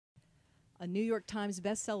a New York Times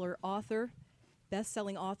best-selling author,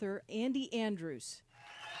 Andy Andrews.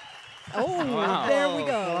 Oh, Wow. there we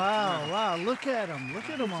go. Wow! Look at them! Look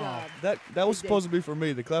at them Good all. job. That was supposed to be for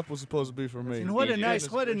me. The clap was supposed to be for me. And what a Yeah.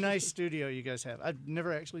 nice studio you guys have. I've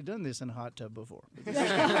never actually done this in a hot tub before.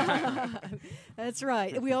 That's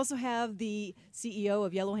right. We also have the CEO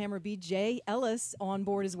of Yellowhammer, BJ Ellis, on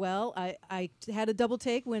board as well. I had a double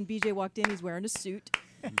take when BJ walked in. He's wearing a suit.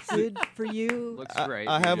 Good for you. Looks great.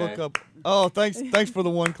 I have BJ. a couple. Oh, thanks for the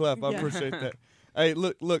one clap. I Yeah. appreciate that. Hey,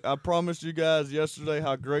 look, I promised you guys yesterday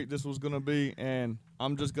how great this was going to be, and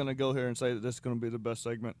I'm just going to go here and say that this is going to be the best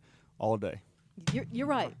segment all day. You're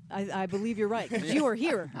right. I believe you're right, because you are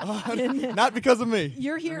here. Not because of me,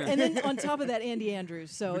 You're here, and then on top of that, Andy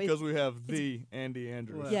Andrews. So because we have the Andy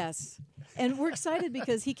Andrews. yes, and we're excited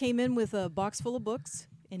because he came in with a box full of books,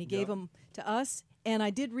 and he gave Yep. them to us. And I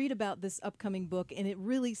did read about this upcoming book, and it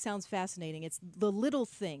really sounds fascinating. It's the little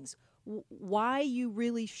things, why you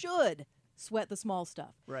really should sweat the small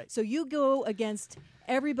stuff. Right. So you go against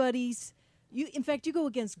everybody's. In fact, you go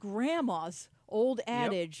against Grandma's old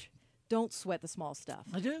adage. Don't sweat the small stuff.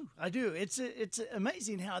 I do. It's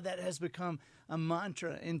amazing how that has become a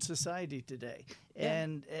mantra in society today. Yeah.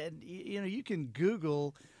 And you can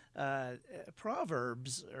Google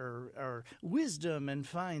proverbs or wisdom and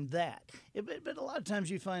find that. But a lot of times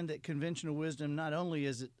you find that conventional wisdom, not only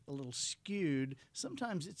is it a little skewed,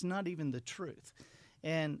 sometimes it's not even the truth.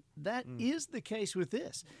 And that is the case with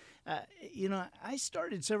this. I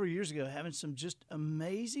started several years ago having some just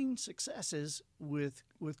amazing successes with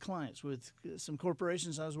clients, with some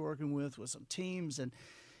corporations I was working with some teams, and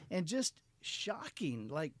just shocking,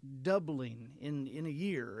 like doubling in a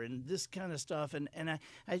year and this kind of stuff. And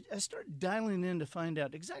I started dialing in to find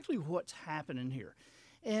out exactly what's happening here.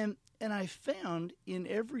 And I found in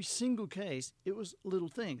every single case, it was little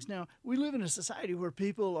things. Now, we live in a society where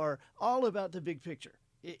people are all about the big picture.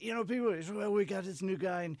 People say, well, we got this new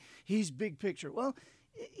guy and he's big picture. Well,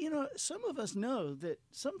 some of us know that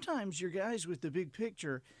sometimes your guys with the big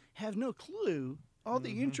picture have no clue all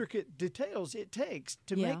the intricate details it takes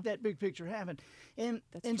to make that big picture happen.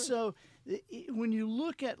 And so when you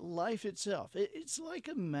look at life itself, it's like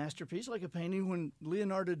a masterpiece, like a painting. When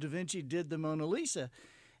Leonardo da Vinci did the Mona Lisa,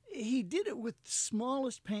 he did it with the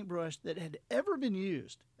smallest paintbrush that had ever been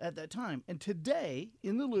used at that time. And today,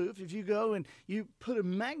 in the Louvre, if you go and you put a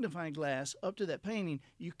magnifying glass up to that painting,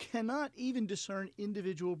 you cannot even discern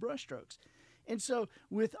individual brushstrokes. And so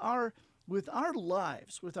with our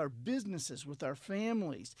lives, with our businesses, with our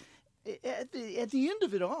families, at the end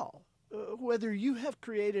of it all, whether you have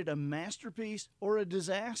created a masterpiece or a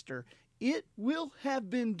disaster, it will have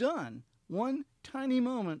been done one tiny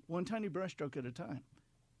moment, one tiny brushstroke at a time.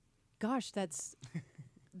 Gosh, that's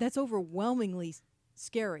overwhelmingly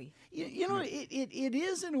scary. It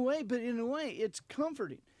is in a way, but in a way it's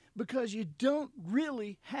comforting because you don't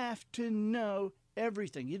really have to know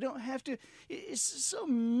everything. You don't have to. So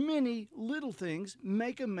many little things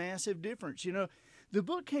make a massive difference. The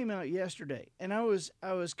book came out yesterday, and I was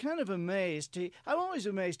kind of amazed. I'm always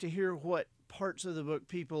amazed to hear what parts of the book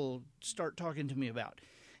people start talking to me about.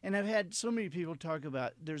 And I've had so many people talk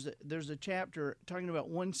about, there's a chapter talking about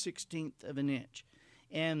 1/16 of an inch,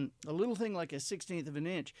 and a little thing like a 16th of an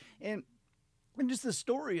inch. And just the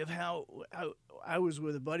story of how I was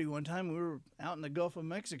with a buddy one time. We were out in the Gulf of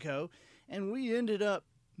Mexico, and we ended up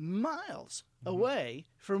miles away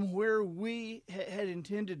from where we had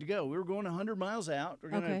intended to go. We were going 100 miles out. We're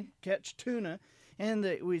going to catch tuna, and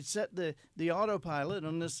we'd set the autopilot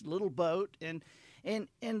on this little boat, and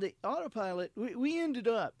the autopilot, we ended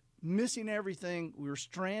up missing everything. We were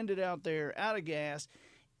stranded out there, out of gas,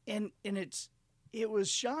 and it was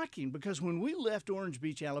shocking because when we left Orange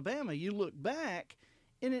Beach, Alabama, you look back,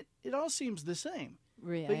 and it all seems the same.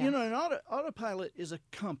 Yeah. But an autopilot is a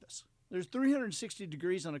compass. There's 360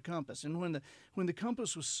 degrees on a compass, and when the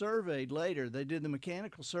compass was surveyed later, they did the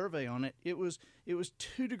mechanical survey on it. It was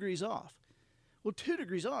 2 degrees off. Well, 2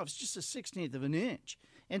 degrees off is just a 16th of an inch.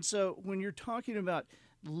 And so when you're talking about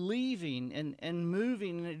leaving and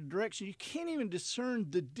moving in a direction, you can't even discern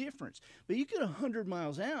the difference. But you get 100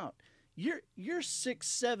 miles out, you're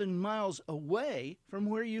 6-7 miles away from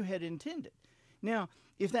where you had intended. Now,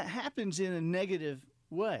 if that happens in a negative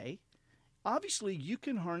way, obviously you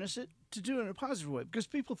can harness it to do it in a positive way because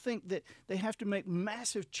people think that they have to make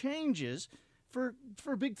massive changes for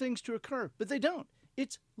big things to occur, but they don't.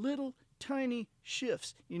 It's little tiny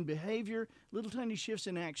shifts in behavior, little tiny shifts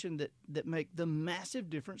in action that make the massive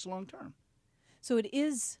difference long term. So it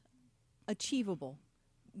is achievable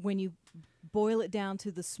when you boil it down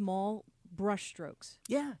to the small brush strokes.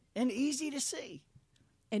 Yeah, and easy to see.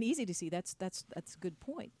 and easy to see. That's a good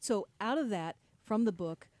point. So out of that, from the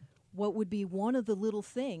book, what would be one of the little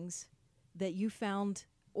things that you found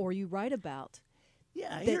or you write about?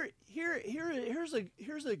 Yeah, here's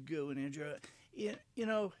a good one, Andrew. You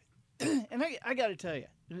know, and I got to tell you,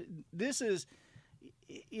 this is,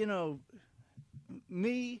 you know,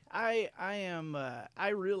 me. I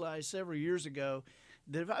realized several years ago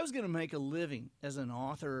that if I was going to make a living as an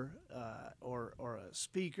author or a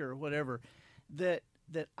speaker or whatever, that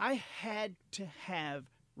I had to have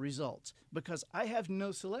results, because I have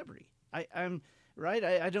no celebrity. I'm right.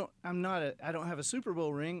 I don't have a Super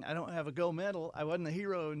Bowl ring. I don't have a gold medal. I wasn't a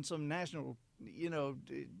hero in some national,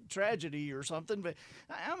 tragedy or something. But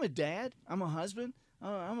I'm a dad. I'm a husband.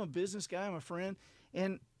 I'm a business guy. I'm a friend.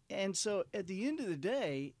 And so at the end of the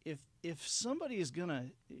day, if somebody is going to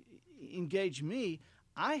engage me,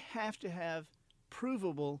 I have to have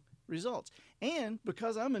provable results. And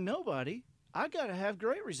because I'm a nobody, I got to have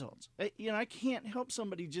great results. I can't help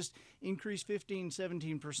somebody just increase 15,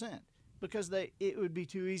 17%, because it would be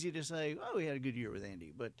too easy to say, oh, we had a good year with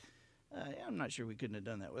Andy, but I'm not sure we couldn't have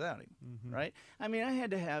done that without him, right? I mean, I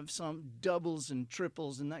had to have some doubles and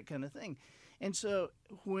triples and that kind of thing. And so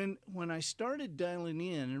when I started dialing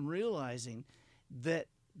in and realizing that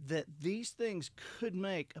these things could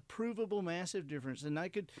make a provable massive difference, and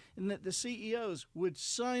that the CEOs would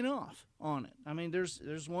sign off on it. I mean,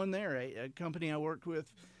 there's one there, a company I worked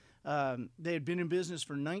with. They had been in business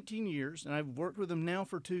for 19 years, and I've worked with them now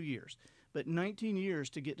for 2 years. But 19 years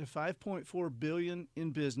to get to $5.4 billion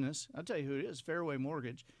in business. I'll tell you who it is, Fairway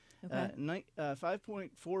Mortgage. Okay.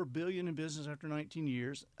 $5.4 billion in business after 19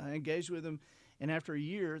 years. I engaged with them, and after a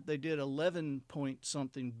year, they did 11 point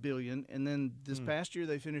something billion, and then this past year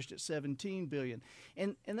they finished at 17 billion.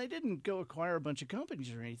 And they didn't go acquire a bunch of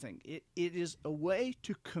companies or anything. It is a way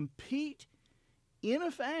to compete in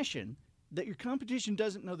a fashion that your competition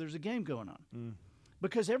doesn't know there's a game going on,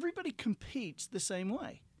 because everybody competes the same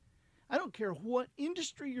way. I don't care what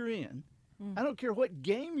industry you're in. I don't care what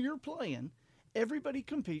game you're playing. Everybody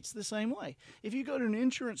competes the same way. If you go to an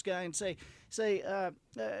insurance guy and say,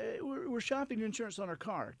 we're shopping insurance on our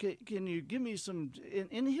car. Can you give me some?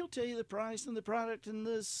 And he'll tell you the price and the product and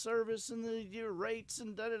the service and your rates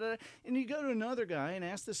and da-da-da. And you go to another guy and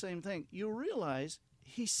ask the same thing. You'll realize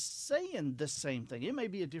he's saying the same thing. It may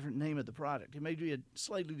be a different name of the product. It may be a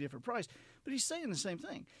slightly different price, but he's saying the same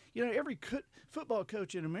thing. Every football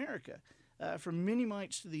coach in America, from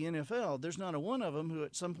mini-mites to the NFL, there's not a one of them who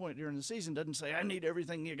at some point during the season doesn't say, I need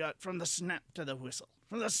everything you got from the snap to the whistle.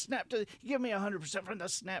 From the snap to, give me 100% from the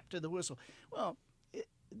snap to the whistle. Well,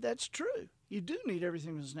 that's true. You do need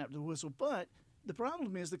everything from the snap to the whistle, but the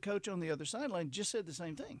problem is the coach on the other sideline just said the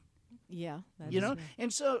same thing. Yeah.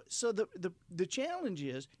 And so the challenge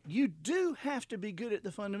is you do have to be good at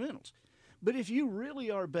the fundamentals. But if you really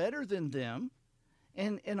are better than them,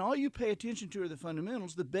 and all you pay attention to are the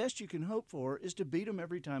fundamentals, the best you can hope for is to beat them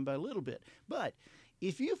every time by a little bit. But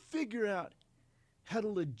if you figure out how to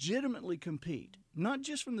legitimately compete, not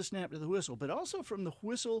just from the snap to the whistle, but also from the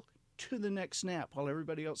whistle to the next snap while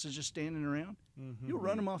everybody else is just standing around, you'll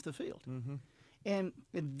run them off the field. And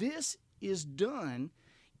this is done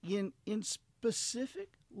in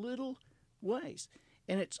specific little ways.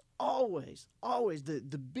 And it's always, the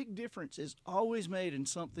big difference is always made in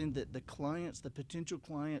something that the clients, the potential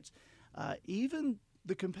clients, even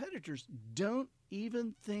the competitors don't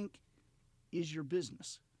even think is your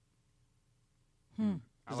business.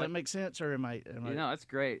 Does that make sense, or am I? That's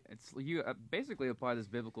great. You basically apply this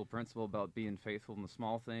biblical principle about being faithful in the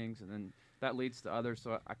small things, and then that leads to others.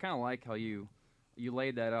 So I kind of like how you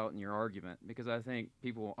laid that out in your argument, because I think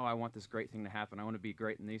people, I want this great thing to happen. I want to be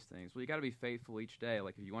great in these things. Well, you got to be faithful each day.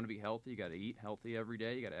 Like if you want to be healthy, you got to eat healthy every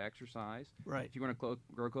day. You got to exercise. Right. If you want to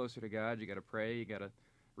grow closer to God, you got to pray. You got to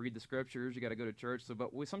read the scriptures. You got to go to church.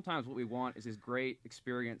 But sometimes what we want is this great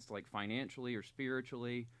experience, like financially or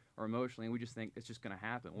spiritually or emotionally, and we just think it's just going to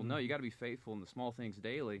happen. Well, no, you got to be faithful in the small things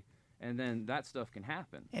daily, and then that stuff can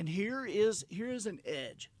happen. And here is an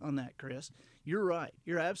edge on that, Chris. You're right.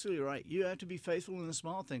 You're absolutely right. You have to be faithful in the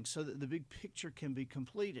small things so that the big picture can be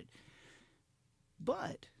completed.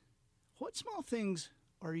 But what small things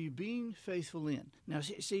are you being faithful in? Now,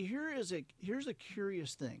 see, here's a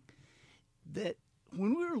curious thing, that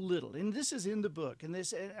when we were little, and this is in the book, and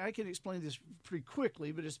I can explain this pretty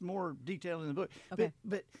quickly, but it's more detailed in the book. Okay.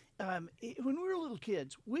 But when we were little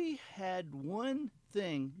kids, we had one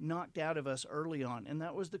thing knocked out of us early on, and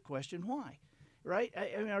that was the question, why? right?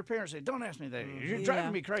 I mean, our parents say, "Don't ask me that. You're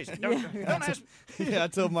driving me crazy. Don't ask me." Yeah, I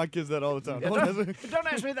tell my kids that all the time. Don't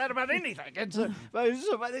ask me that about anything. And so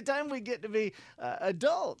by the time we get to be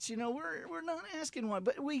adults, we're not asking why,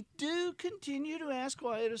 but we do continue to ask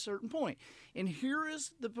why at a certain point. And here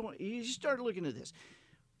is the point. You start looking at this.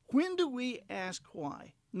 When do we ask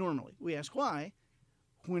why? Normally, we ask why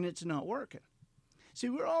when it's not working. See,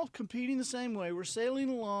 we're all competing the same way. We're sailing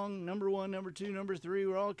along, number 1, number 2, number 3.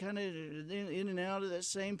 We're all kind of in and out of that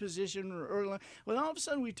same position. Well, all of a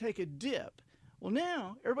sudden we take a dip. Well,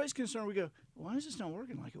 now everybody's concerned. We go, why is this not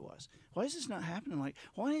working like it was? Why is this not happening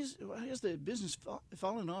why is the business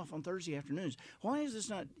falling off on Thursday afternoons? Why is this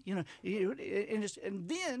not, and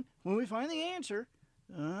then when we find the answer,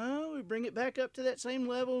 we bring it back up to that same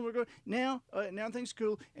level, and we're going, now things are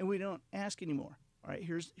cool, and we don't ask anymore. All right,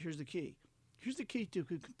 here's the key. Here's the key to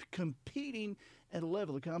competing at a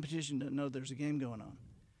level the competition doesn't know there's a game going on.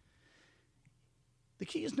 The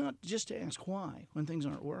key is not just to ask why when things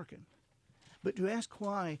aren't working, but to ask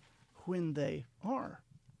why when they are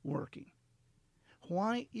working.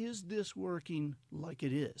 Why is this working like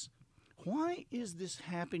it is? Why is this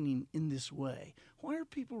happening in this way? Why are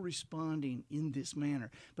people responding in this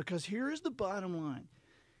manner? Because here is the bottom line.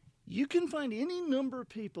 You can find any number of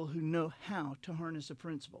people who know how to harness a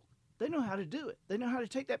principle. They know how to do it. They know how to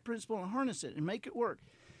take that principle and harness it and make it work.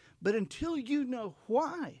 But until you know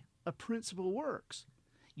why a principle works,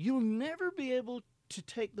 you'll never be able to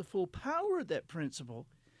take the full power of that principle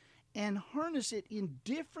and harness it in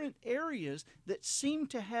different areas that seem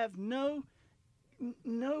to have no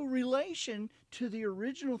relation to the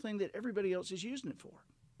original thing that everybody else is using it for.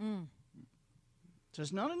 So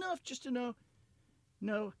it's not enough just to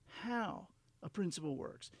know how a principle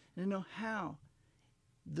works and know how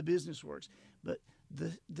the business works. But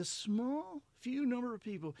the small few number of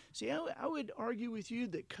people, see, I would argue with you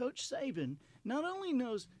that Coach Saban not only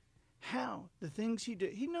knows how the things he does,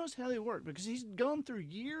 he knows how they work because he's gone through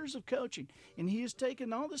years of coaching and he has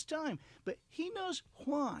taken all this time, but he knows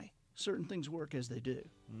why certain things work as they do,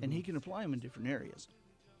 and he can apply them in different areas.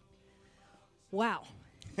 Wow.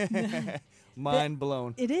 Mind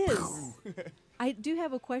blown. It is. I do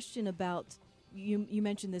have a question about, you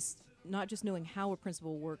mentioned this, not just knowing how a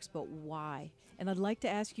principle works, but why. And I'd like to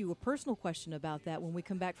ask you a personal question about that when we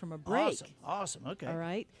come back from a break. Awesome. Okay. All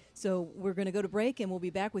right. So we're going to go to break, and we'll be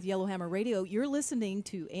back with Yellowhammer Radio. You're listening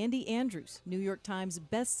to Andy Andrews, New York Times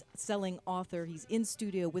best-selling author. He's in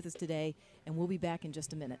studio with us today, and we'll be back in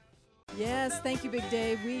just a minute. Yes, thank you, Big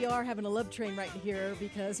Dave. We are having a love train right here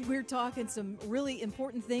because we're talking some really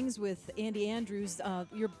important things with Andy Andrews.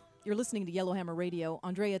 You're listening to Yellowhammer Radio.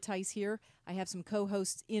 Andrea Tice here. I have some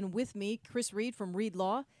co-hosts in with me, Chris Reed from Reed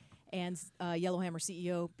Law and Yellowhammer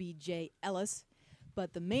CEO B.J. Ellis.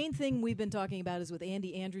 But the main thing we've been talking about is with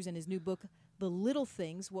Andy Andrews and his new book, The Little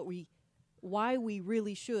Things, why we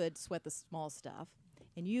really should sweat the small stuff.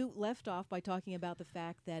 And you left off by talking about the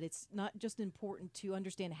fact that it's not just important to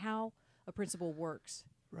understand how a principle works,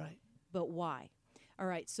 right, but why. All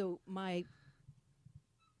right, so my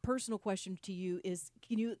personal question to you is,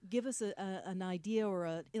 can you give us an idea or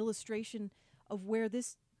an illustration of where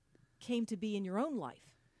this came to be in your own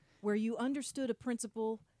life, where you understood a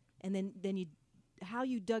principle and then how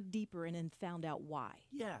you dug deeper and then found out why?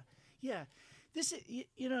 Yeah. This is,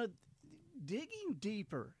 digging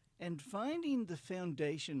deeper and finding the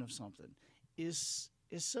foundation of something is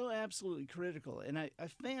so absolutely critical. And I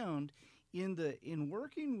found in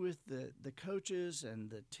working with the coaches and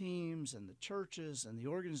the teams and the churches and the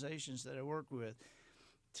organizations that I work with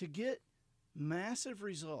to get massive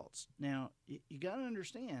results. Now, you got to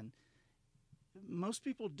understand, most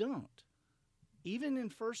people don't. Even in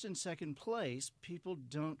first and second place, people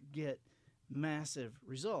don't get massive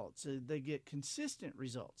results. They get consistent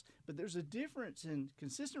results. But there's a difference in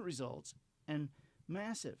consistent results and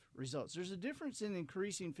massive results. There's a difference in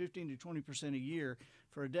increasing 15 to 20% a year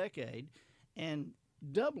for a decade and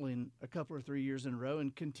doubling a couple or 3 years in a row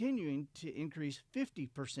and continuing to increase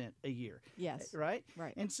 50% a year. Yes. Right?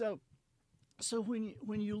 Right. And so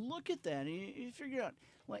when you look at that and you figure out,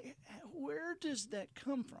 like, where does that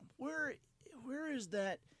come from? Where is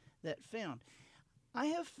that found? I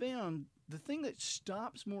have found the thing that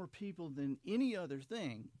stops more people than any other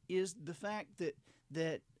thing is the fact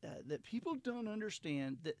that people don't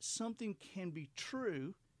understand that something can be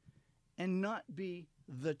true and not be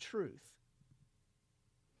the truth.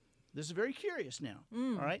 This is very curious now,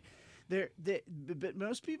 all right? But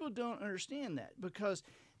most people don't understand that because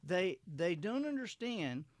they don't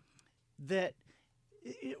understand that,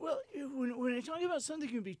 when I talk about something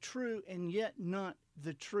can be true and yet not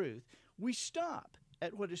the truth, we stop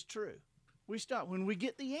at what is true. We stop. When we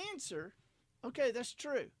get the answer, Okay, that's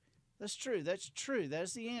true. That's true. That's true.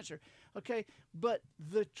 That's the answer. Okay, but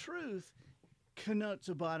the truth connotes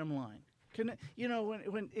a bottom line. You know,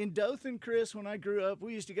 when in Dothan, Chris, when I grew up,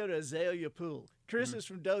 we used to go to Azalea Pool. Chris is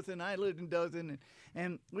from Dothan. I lived in Dothan,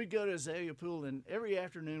 and we'd go to Azalea Pool, and every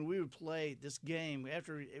afternoon we would play this game.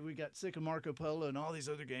 After we got sick of Marco Polo and all these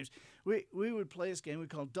other games, we would play this game we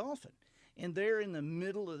called Dolphin. And there in the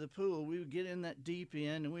middle of the pool, we would get in that deep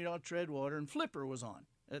end, and we'd all tread water, and Flipper was on.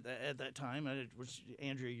 At that time, which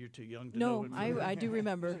Andrea, you're too young to know. No, I do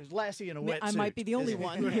remember. It was Lassie in a wetsuit. I might be the only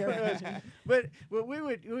one here. but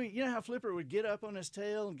you know how Flipper would get up on his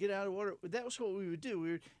tail and get out of water? That was what we would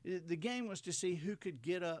do. The game was to see who could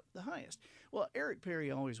get up the highest. Well, Eric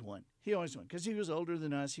Perry always won. He always won because he was older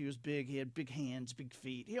than us. He was big. He had big hands, big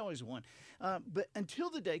feet. He always won. But until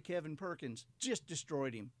the day Kevin Perkins just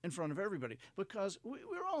destroyed him in front of everybody, because we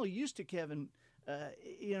were all used to Kevin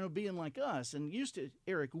being like us and used to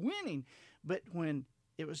Eric winning. But when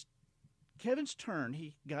it was Kevin's turn,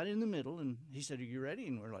 he got in the middle and he said, "Are you ready?"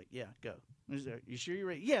 And we're like, "Yeah, go." And he said, "You sure you're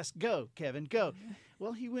ready?" "Yes, go, Kevin, go."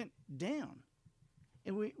 Well, he went down.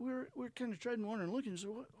 And we're kind of treading water and looking.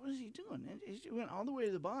 So what is he doing? And he went all the way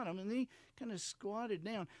to the bottom, and then he kind of squatted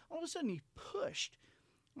down. All of a sudden, he pushed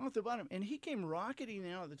off the bottom, and he came rocketing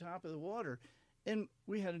out at the top of the water. And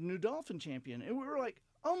we had a new dolphin champion. And we were like,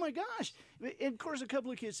 "Oh, my gosh." And, of course, a couple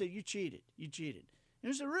of kids said, "You cheated. You cheated."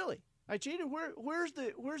 And I said, "Really? I cheated? Where's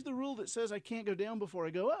the rule that says I can't go down before I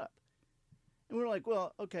go up?" And we're like,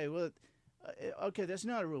 okay, that's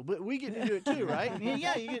not a rule, but we get to do it too, right?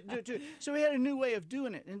 Yeah, you get to do it too. So we had a new way of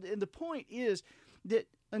doing it. And the point is that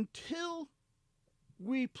until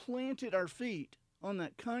we planted our feet on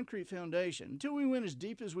that concrete foundation, until we went as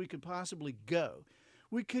deep as we could possibly go,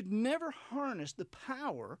 we could never harness the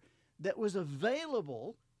power that was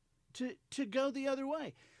available to go the other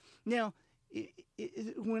way. Now,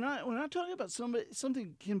 when I talk about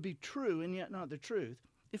something can be true and yet not the truth,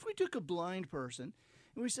 if we took a blind person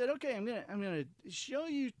and we said, "Okay, I'm gonna show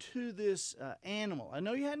you to this animal. I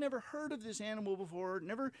know you had never heard of this animal before,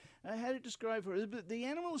 never had it described for you, but the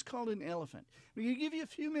animal is called an elephant. We're gonna give you a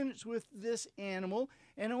few minutes with this animal,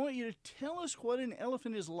 and I want you to tell us what an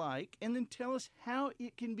elephant is like, and then tell us how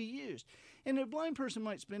it can be used." And a blind person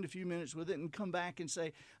might spend a few minutes with it and come back and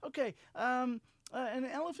say, "Okay, an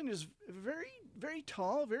elephant is very, very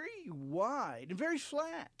tall, very wide, and very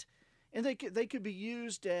flat." And they could be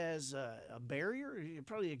used as a barrier,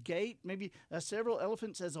 probably a gate, maybe several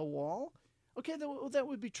elephants as a wall. Okay, that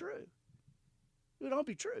would be true. It would all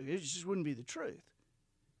be true. It just wouldn't be the truth.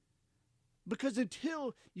 Because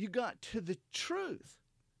until you got to the truth,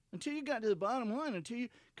 until you got to the bottom line, until you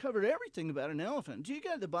covered everything about an elephant, until you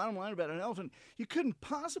got to the bottom line about an elephant, you couldn't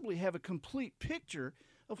possibly have a complete picture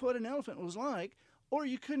of what an elephant was like, or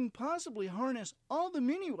you couldn't possibly harness all the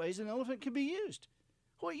many ways an elephant could be used.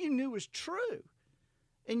 What you knew was true,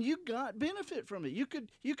 and you got benefit from it. You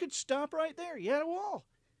could stop right there. You had a wall.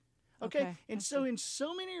 Okay? And so in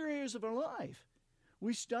so many areas of our life,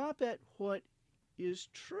 we stop at what is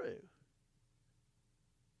true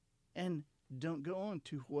and don't go on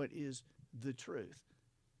to what is the truth.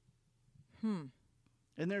 And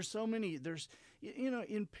there's so many,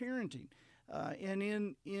 in parenting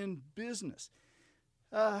and in business.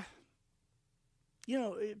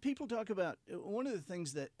 People talk about one of the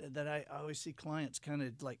things that I always see clients kind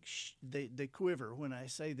of like they quiver when I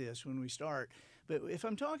say this when we start. But if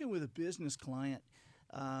I'm talking with a business client,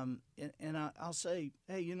 and I'll say,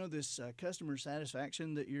 "Hey, this customer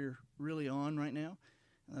satisfaction that you're really on right now,"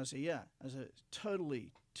 and they'll say, "Yeah." I say,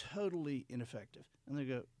 "Totally ineffective." And they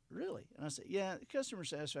go, "Really?" And I say, "Yeah, the customer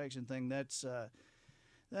satisfaction thing. That's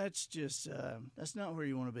just that's not where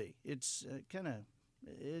you want to be. It's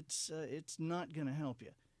it's not going to help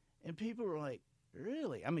you." And people are like,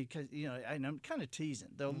 "Really?" I mean, because I'm kind of teasing.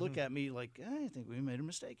 They'll look at me like, "I think we made a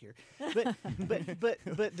mistake here." But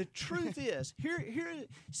the truth is,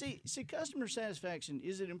 see, customer satisfaction,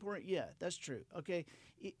 is it important? Yeah, that's true. Okay,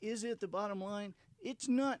 is it the bottom line? It's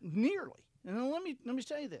not nearly. And let me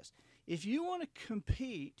tell you this: if you want to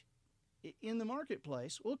compete in the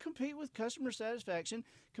marketplace, well, compete with customer satisfaction,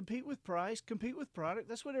 compete with price, compete with product.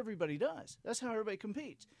 That's what everybody does. That's how everybody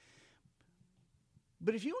competes.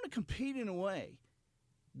 But if you want to compete in a way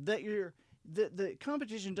that the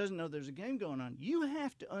competition doesn't know there's a game going on, you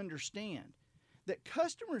have to understand that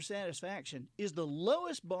customer satisfaction is the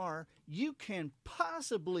lowest bar you can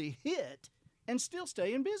possibly hit and still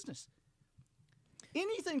stay in business.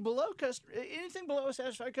 Anything below a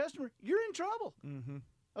satisfied customer, you're in trouble.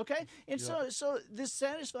 Okay, and so this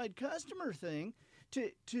satisfied customer thing,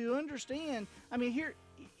 to understand. I mean,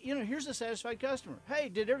 here's a satisfied customer. Hey,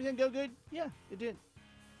 did everything go good? Yeah, it did.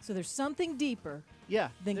 So there's something deeper Yeah,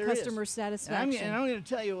 than there is. customer And satisfaction. I'm going to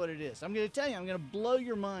tell you what it is. I'm going to tell you. I'm going to blow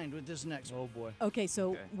your mind with this next one. Oh boy. Okay,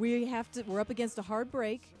 so Okay. we're up against a hard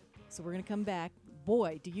break, so we're going to come back.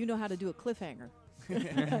 Boy, do you know how to do a cliffhanger.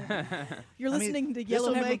 You're listening to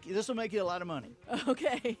Yellowhammer. This will make you a lot of money.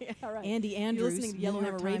 Okay, all right. Andy Andrews, listening to New York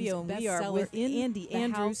Yellowhammer Times Radio, and we are bestseller with in Andy the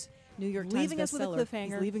Andrews, house, New York Times leaving us with a bestseller.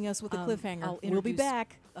 cliffhanger. He's leaving us with a cliffhanger. I'll We'll be introduce,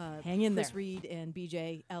 back. hang in Chris there. Reed and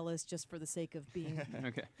BJ Ellis, just for the sake of being,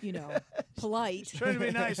 Okay. polite. Trying to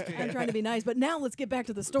be nice to you. I'm trying to be nice, but now let's get back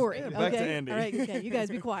to the story. Yeah, okay? back to Andy. All right, okay, you guys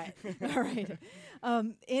be quiet. All right.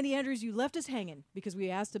 Andy Andrews, you left us hanging because we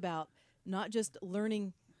asked about not just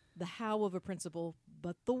learning the how of a principle,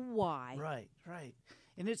 but the why. Right.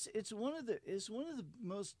 And it's one of the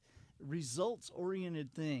most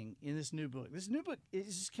results-oriented thing in this new book. This new book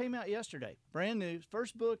just came out yesterday, brand new,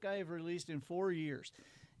 first book I have released in 4 years,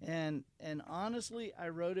 and honestly, I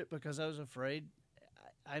wrote it because I was afraid.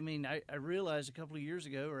 I realized a couple of years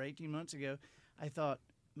ago or 18 months ago, I thought,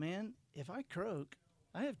 man, if I croak,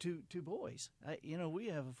 I have two boys. We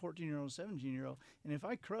have a 14-year-old, 17-year-old, and if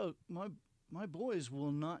I croak, my boys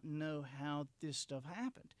will not know how this stuff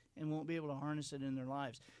happened and won't be able to harness it in their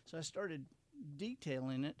lives. So I started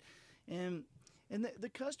detailing it, and the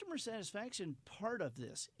customer satisfaction part of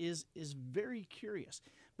this is very curious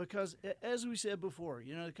because, as we said before,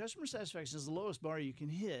 the customer satisfaction is the lowest bar you can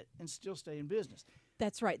hit and still stay in business.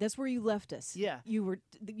 That's right. That's where you left us. Yeah. You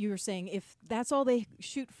were saying if that's all they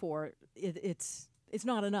shoot for, it's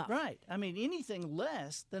not enough. Right. I mean, anything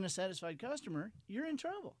less than a satisfied customer, you're in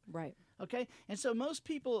trouble. Right. Okay, and so most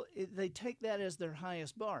people they take that as their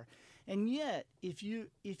highest bar, and yet if you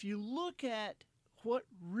look at what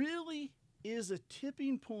really is a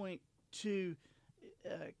tipping point to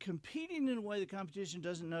competing in a way the competition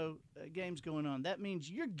doesn't know games going on, that means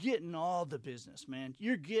you're getting all the business, man.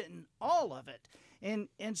 You're getting all of it,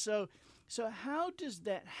 and so how does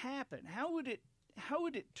that happen? How would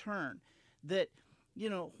it turn? That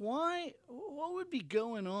what would be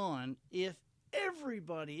going on if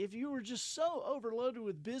you were just so overloaded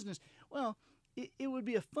with business? Well, it would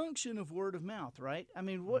be a function of word of mouth, right? I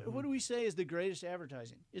mean, what do we say is the greatest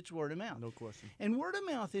advertising? It's word of mouth. No question. And word of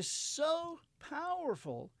mouth is so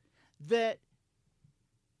powerful that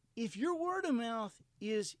if your word of mouth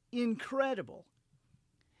is incredible,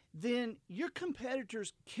 then your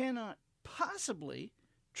competitors cannot possibly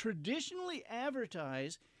traditionally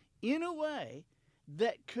advertise in a way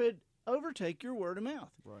that could overtake your word of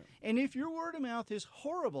mouth. Right. And if your word of mouth is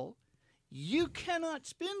horrible, you cannot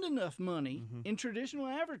spend enough money in traditional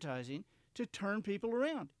advertising to turn people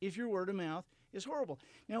around if your word of mouth is horrible.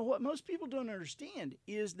 Now, what most people don't understand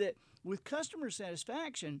is that with customer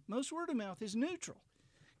satisfaction, most word of mouth is neutral.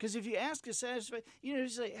 Because if you ask a satisfied, you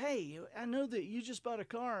say, hey, I know that you just bought a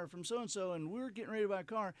car from so-and-so, and we're getting ready to buy a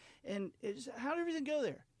car, and how did everything go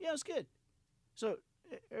there? Yeah, it's good. So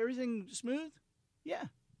everything smooth? Yeah.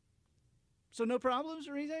 So no problems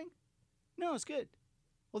or anything? No, it's good.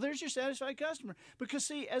 Well, there's your satisfied customer. Because,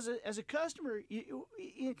 see, as a customer,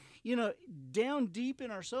 down deep in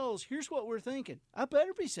our souls, here's what we're thinking. I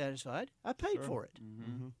better be satisfied. I paid for it.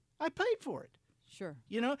 Mm-hmm. I paid for it. Sure.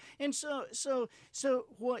 And so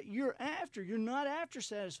what you're after, you're not after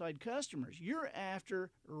satisfied customers. You're after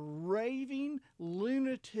raving,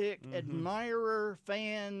 lunatic, admirer,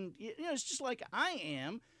 fan. It's just like I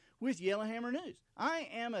am with Yellowhammer News. I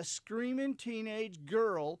am a screaming teenage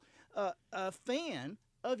girl, a fan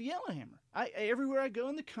of Yellowhammer. Everywhere I go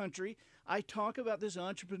in the country, I talk about this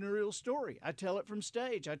entrepreneurial story. I tell it from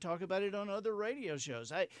stage. I talk about it on other radio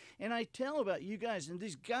shows. I tell about you guys and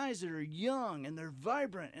these guys that are young and they're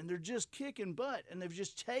vibrant and they're just kicking butt and they've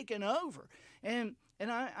just taken over. And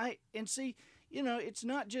see, it's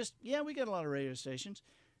not just, we got a lot of radio stations.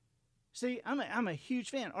 See, I'm a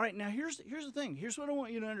huge fan. All right, now here's the thing. Here's what I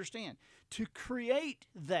want you to understand. To create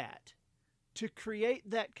that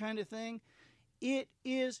kind of thing, it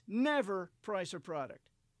is never price or product.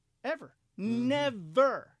 Ever.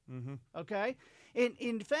 Never. Okay? And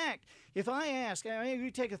in fact, if I ask,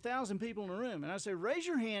 we take 1,000 people in a room, and I say, raise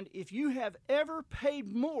your hand if you have ever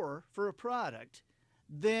paid more for a product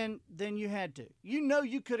than you had to.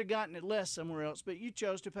 You could have gotten it less somewhere else, but you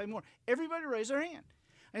chose to pay more. Everybody raise their hand.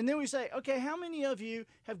 And then we say, okay, how many of you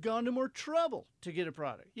have gone to more trouble to get a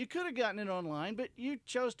product? You could have gotten it online, but you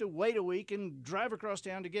chose to wait a week and drive across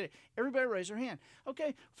town to get it. Everybody raise their hand.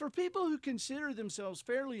 Okay, for people who consider themselves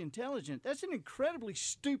fairly intelligent, that's an incredibly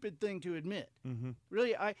stupid thing to admit.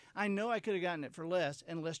 Really, I know I could have gotten it for less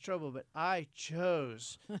and less trouble, but I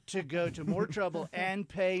chose to go to more trouble and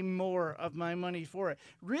pay more of my money for it.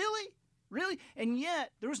 Really? And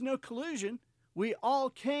yet, there was no collusion. We all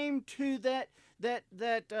came to that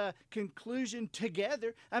that conclusion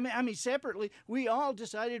together. I mean, separately, we all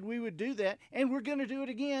decided we would do that, and we're going to do it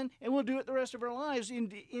again, and we'll do it the rest of our lives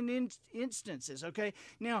in instances. Okay.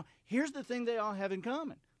 Now, here's the thing they all have in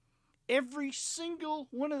common. Every single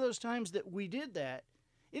one of those times that we did that,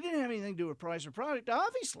 it didn't have anything to do with price or product,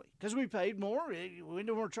 obviously, because we paid more, we went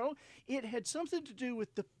into more trouble. It had something to do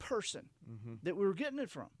with the person that we were getting it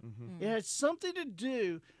from. It had something to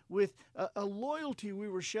do with a loyalty we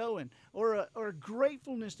were showing, or a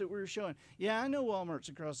gratefulness that we were showing. Yeah, I know Walmart's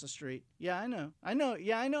across the street. Yeah, I know.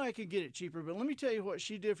 Yeah, I know I could get it cheaper, but let me tell you what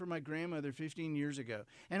she did for my grandmother 15 years ago,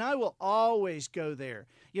 and I will always go there.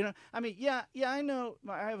 You know, I mean, yeah, I know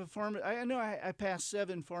I have a I know I passed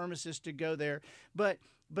 7 pharmacists to go there, but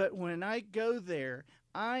when I go there,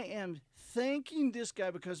 I am thanking this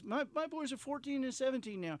guy, because my boys are 14 and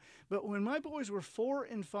 17 now. But when my boys were 4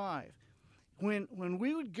 and 5, when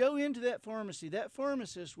we would go into that pharmacy, that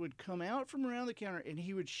pharmacist would come out from around the counter and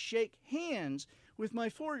he would shake hands with my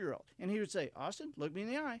 4-year-old. And he would say, Austin, look me in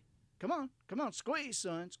the eye. Come on, squeeze,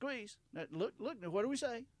 son, squeeze. Now, look, what do we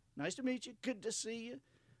say? Nice to meet you. Good to see you.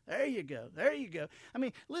 There you go. I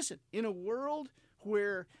memean, listen, in a world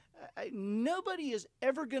where nobody is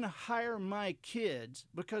ever going to hire my kids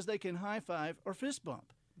because they can high five or fist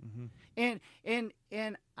bump. And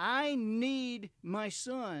I need my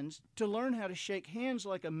sons to learn how to shake hands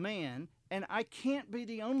like a man, and I can't be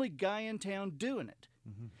the only guy in town doing it.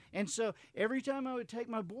 And so every time I would take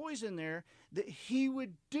my boys in there, that he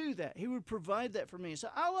would do that. He would provide that for me. So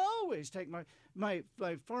I'll always take my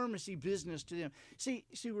pharmacy business to them. See,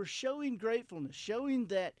 we're showing gratefulness, showing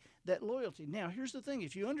that loyalty. Now, here's the thing.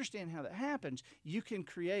 If you understand how that happens, you can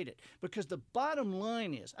create it. Because the bottom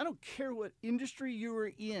line is, I don't care what industry you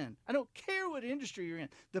are in.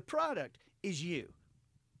 The product is you.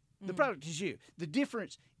 The product is you. The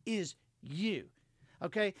difference is you.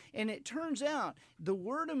 Okay, and it turns out the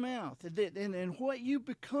word of mouth and what you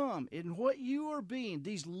become and what you are being,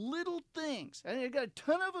 these little things, and I got a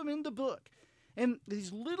ton of them in the book, and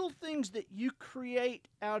these little things that you create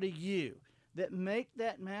out of you that make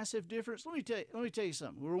that massive difference. Let me tell you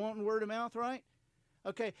something. We're wanting word of mouth, right?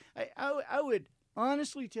 Okay, I would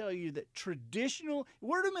honestly tell you that traditional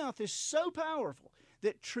word of mouth is so powerful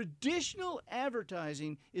that traditional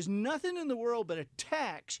advertising is nothing in the world but a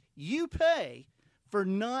tax you pay for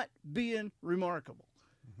not being remarkable.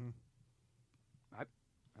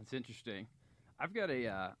 That's interesting. I've got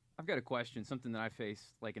a question, something that I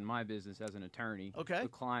face like in my business as an attorney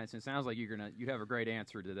with clients, and it sounds like you have a great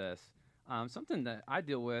answer to this. Something that I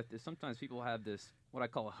deal with is sometimes people have this what I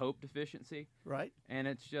call a hope deficiency. Right. And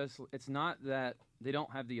it's not that they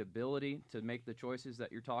don't have the ability to make the choices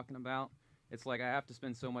that you're talking about. It's like I have to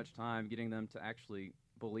spend so much time getting them to actually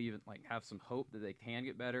believe and like have some hope that they can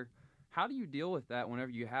get better. How do you deal with that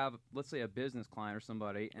whenever you have, let's say, a business client or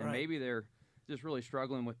somebody, and maybe they're just really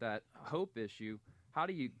struggling with that hope issue? How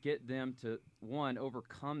do you get them to, one,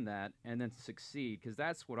 overcome that and then succeed? Because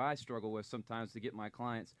that's what I struggle with sometimes, to get my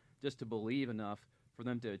clients just to believe enough for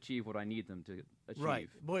them to achieve what I need them to achieve. Right.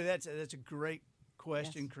 Boy, that's a great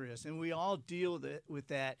question, Chris. And we all deal with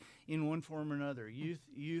that in one form or another.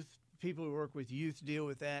 Youth. People who work with youth deal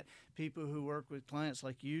with that. People who work with clients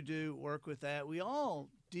like you do work with that. We all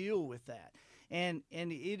deal with that. And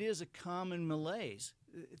it is a common malaise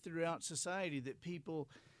throughout society that people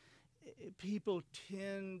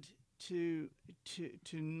tend to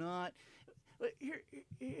not.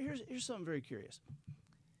 Here's something very curious.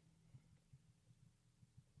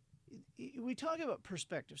 We talk about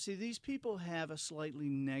perspective. See, these people have a slightly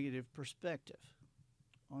negative perspective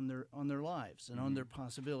on their lives and on their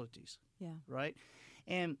possibilities. Yeah. Right?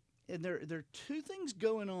 And there are two things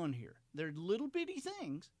going on here. They're little bitty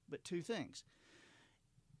things, but two things.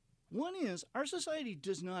 One is our society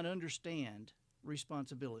does not understand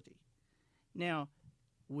responsibility. Now,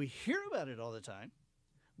 we hear about it all the time,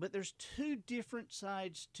 but there's two different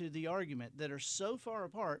sides to the argument that are so far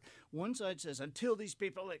apart. One side says, until these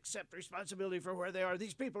people accept responsibility for where they are,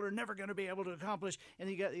 these people are never going to be able to accomplish. And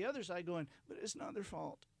you got the other side going, but it's not their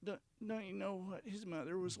fault. Don't you know what his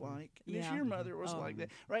mother was like? And if your mother was like that,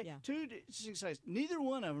 right? Yeah. Two distinct sides. Neither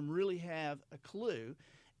one of them really have a clue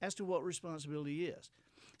as to what responsibility is.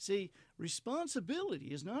 See, responsibility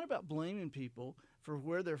is not about blaming people for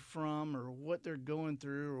where they're from or what they're going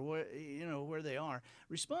through or where they are.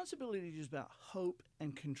 Responsibility is about hope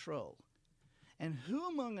and control. And who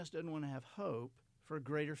among us doesn't want to have hope for a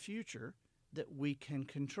greater future that we can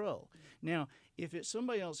control. Now, if it's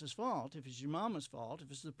somebody else's fault, if it's your mama's fault, if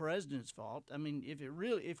it's the president's fault, I mean,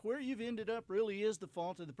 if where you've ended up really is the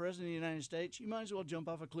fault of the president of the United States, you might as well jump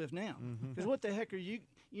off a cliff now. Because what the heck are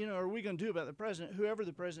are we going to do about the president, whoever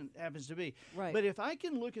the president happens to be? Right. But if I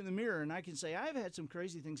can look in the mirror and I can say, I've had some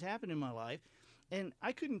crazy things happen in my life, and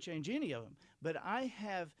I couldn't change any of them, but I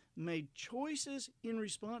have made choices in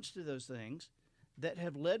response to those things that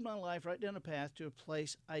have led my life right down a path to a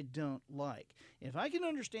place I don't like. If I can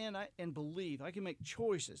understand and believe I can make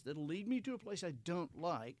choices that will lead me to a place I don't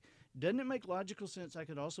like, doesn't it make logical sense I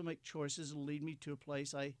could also make choices that will lead me to a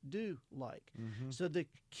place I do like? So the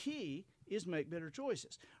key is make better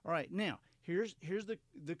choices. All right, now, here's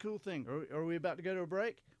the cool thing. Are we about to go to a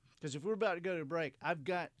break? Because if we're about to go to a break, I've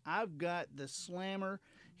got the slammer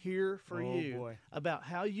here for you boy. about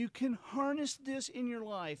how you can harness this in your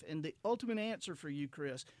life and the ultimate answer for you,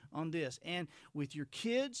 Chris, on this. And with your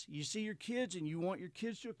kids, you see your kids and you want your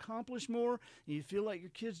kids to accomplish more, and you feel like your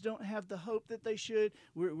kids don't have the hope that they should,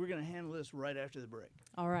 we're going to handle this right after the break.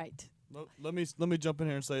 All right. Let me jump in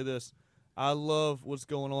here and say this. I love what's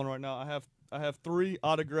going on right now. I have 3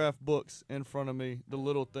 autographed books in front of me, The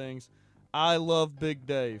Little Things. I love Big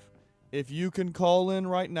Dave. If you can call in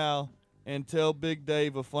right now and tell Big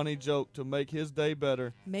Dave a funny joke to make his day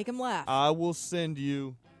better, Make him laugh. I will send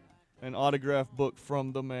you an autographed book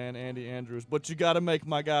from the man, Andy Andrews. But you got to make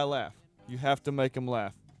my guy laugh. You have to make him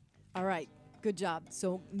laugh. All right. Good job.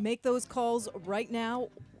 So make those calls right now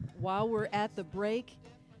while we're at the break.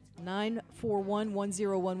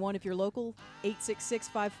 941-1011 if you're local,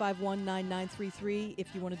 866-551-9933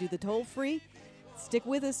 if you want to do the toll-free. Stick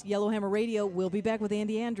with us, Yellowhammer Radio. We'll be back with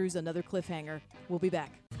Andy Andrews, another cliffhanger. We'll be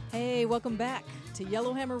back. Hey, welcome back to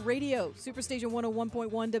Yellowhammer Radio, Superstation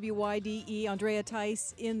 101.1 WYDE. Andrea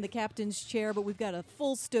Tice in the captain's chair, but we've got a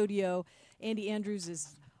full studio. Andy Andrews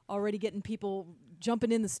is already getting people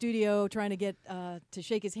jumping in the studio, trying to get to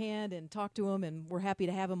shake his hand and talk to him, and we're happy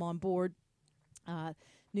to have him on board.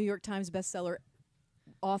 New York Times bestseller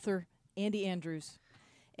author Andy Andrews.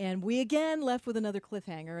 And we again left with another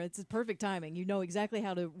cliffhanger. It's perfect timing. You know exactly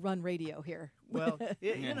how to run radio here. Well,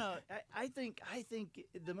 I think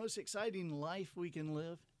the most exciting life we can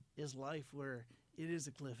live is life where it is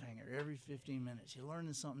a cliffhanger. Every 15 minutes, you're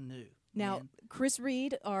learning something new. Now, man. Chris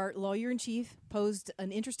Reed, our lawyer-in-chief, posed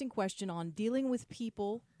an interesting question on dealing with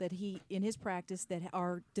people that in his practice, that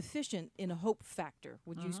are deficient in a hope factor.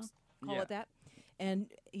 Would you call it that?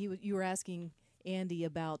 And you were asking Andy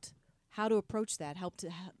about how to approach that.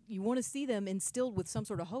 You want to see them instilled with some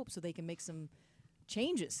sort of hope so they can make some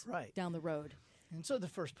changes down the road. And so the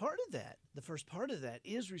first part of that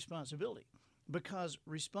is responsibility, because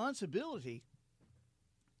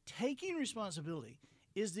taking responsibility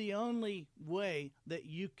is the only way that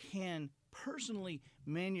you can personally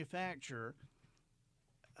manufacture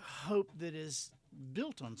hope that is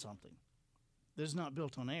built on something, that is not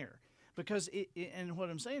built on air. Because and what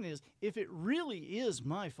I'm saying is, if it really is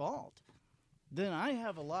my fault, then I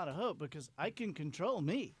have a lot of hope because I can control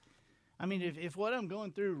me. I mean, if what I'm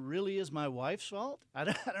going through really is my wife's fault, I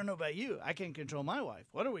don't know about you. I can control my wife.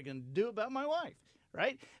 What are we going to do about my wife,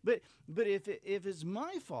 right? But if it's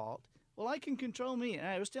my fault, well, I can control me. And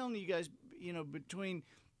I was telling you guys, between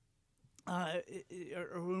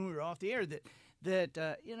or when we were off the air that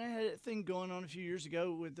I had a thing going on a few years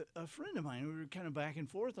ago with a friend of mine. We were kind of back and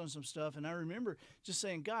forth on some stuff, and I remember just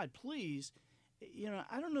saying, God, please,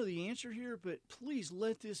 I don't know the answer here, but please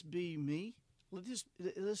let this be me. Let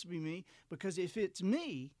this be me, because if it's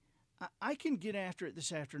me, I can get after it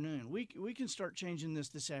this afternoon. We can start changing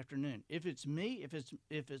this afternoon. If it's me,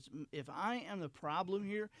 if I am the problem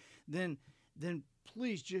here, then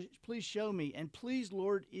please show me, and please,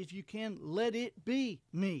 Lord, if you can, let it be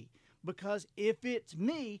me. Because if it's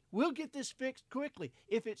me, we'll get this fixed quickly.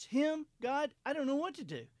 If it's him, God, I don't know what to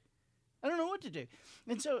do.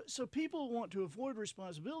 And so people want to avoid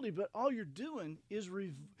responsibility, but all you're doing is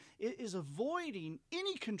avoiding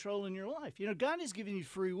any control in your life. God has given you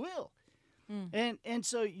free will. And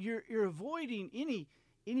so you're avoiding any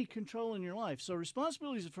control in your life. So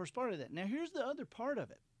responsibility is the first part of that. Now here's the other part of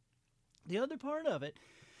it. The other part of it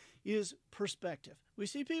is perspective. We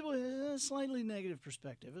see people with a slightly negative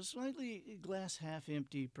perspective, a slightly glass half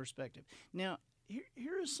empty perspective. Now,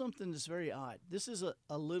 here is something that's very odd. This is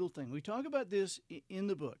a little thing. We talk about this in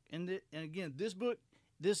the book. And again, this book,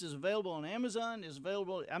 this is available on Amazon. It's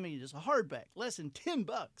available, it's a hardback, less than $10.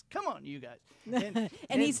 Come on, you guys.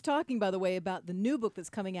 And he's talking, by the way, about the new book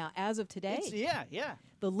that's coming out as of today. Yeah.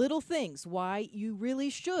 The Little Things, Why You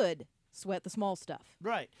Really Should Sweat the Small Stuff.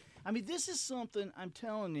 Right. This is something, I'm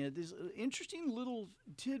telling you, these interesting little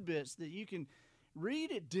tidbits that you can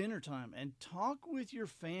read at dinner time and talk with your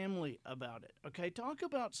family about it. Okay, talk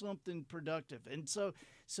about something productive. And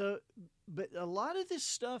but a lot of this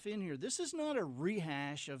stuff in here, this is not a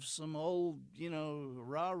rehash of some old,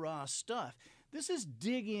 rah-rah stuff. This is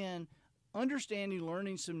dig in, understanding,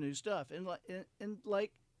 learning some new stuff. And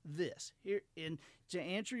like this here, and to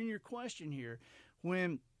answering your question here,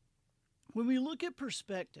 when we look at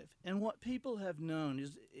perspective, and what people have known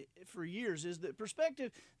is for years is that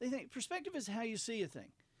perspective, they think perspective is how you see a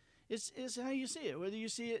thing. It's how you see it, whether you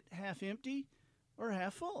see it half empty or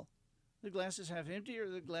half full. The glass is half empty or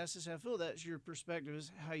the glass is half full. That's your perspective,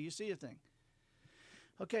 is how you see a thing.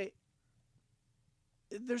 Okay,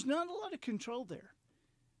 there's not a lot of control there.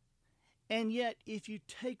 And yet, if you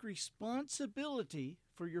take responsibility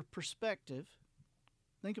for your perspective,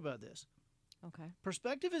 think about this. Okay.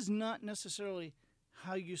 Perspective is not necessarily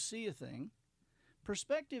how you see a thing.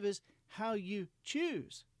 Perspective is how you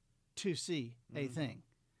choose to see a thing.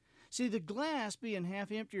 See, the glass being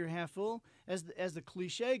half empty or half full, as the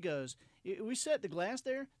cliche goes, we set the glass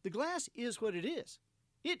there. The glass is what it is.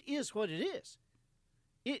 It is what it is.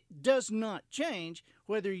 It does not change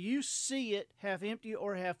whether you see it half empty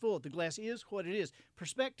or half full. The glass is what it is.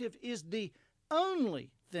 Perspective is the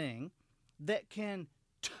only thing that can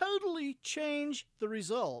totally change the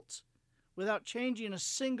results without changing a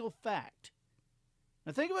single fact.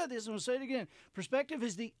 Now think about this, and I'll say it again. Perspective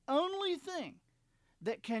is the only thing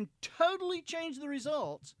that can totally change the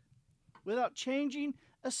results without changing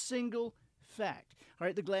a single fact. All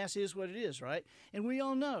right, the glass is what it is, right? And we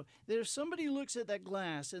all know that if somebody looks at that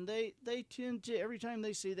glass and they tend to, every time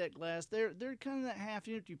they see that glass, they're kind of that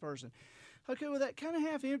half-empty person. Okay, well, that kind of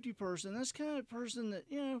half-empty person, that's kind of person that,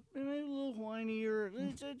 maybe a little whiny, or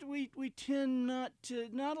we tend not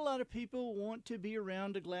a lot of people want to be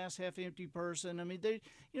around a glass half-empty person. I mean,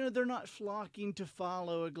 they're not flocking to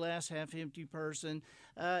follow a glass half-empty person,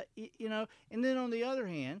 and then on the other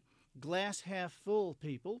hand, glass half full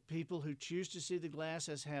people who choose to see the glass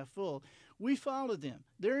as half full, we follow them.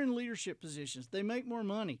 They're in leadership positions. They make more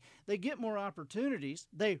money. They get more opportunities.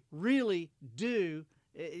 They really do.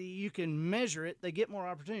 You can measure it. They get more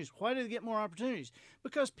opportunities. Why do they get more opportunities?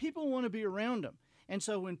 Because people want to be around them. And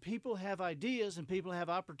so when people have ideas and people have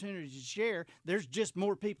opportunities to share, there's just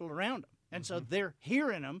more people around them. And so they're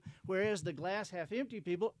hearing them, whereas the glass half empty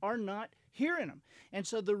people are not hearing them. And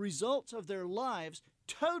so the results of their lives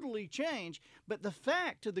totally change, but the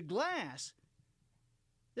fact of the glass,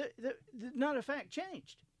 not a fact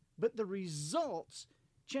changed, but the results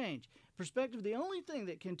change. Perspective, the only thing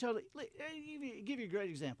that can totally, give you a great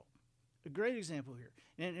example here.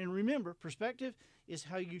 And remember, perspective is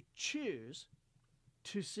how you choose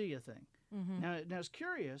to see a thing. Now it's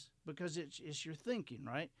curious because it's your thinking,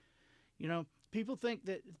 right? People think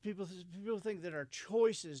that our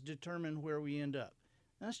choices determine where we end up.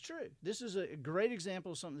 That's true. This is a great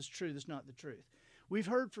example of something that's true that's not the truth. We've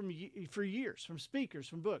heard for years from speakers,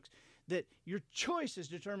 from books, that your choices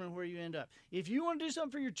determine where you end up. If you want to do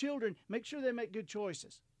something for your children, make sure they make good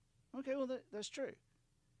choices. Okay, well, that's true.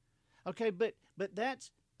 Okay, but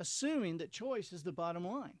that's assuming that choice is the bottom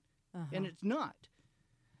line, and it's not.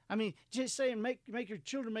 I mean, just saying make your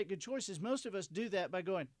children make good choices, most of us do that by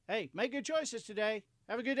going, hey, make good choices today.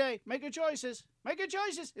 Have a good day. Make good choices. Make good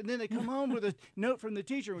choices. And then they come home with a note from the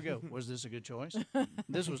teacher and we go, was this a good choice?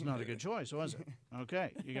 This was not a good choice, was it?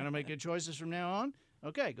 Okay, you're going to make good choices from now on?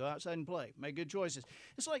 Okay, go outside and play. Make good choices.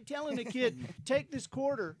 It's like telling a kid, take this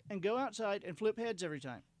quarter and go outside and flip heads every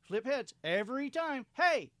time. Flip heads every time.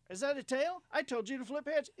 Hey, is that a tail? I told you to flip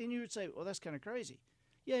heads. And you would say, well, that's kind of crazy.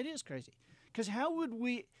 Yeah, it is crazy. Because how could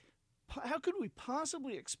we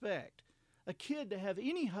possibly expect a kid to have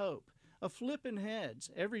any hope of flipping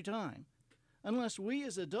heads every time unless we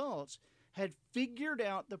as adults had figured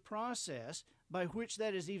out the process by which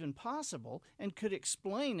that is even possible and could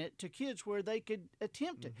explain it to kids where they could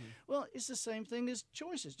attempt it? Well, it's the same thing as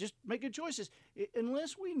choices. Just make good choices.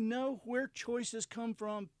 Unless we know where choices come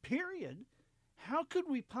from, period, how could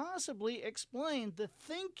we possibly explain the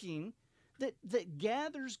thinking that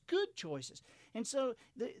gathers good choices? And so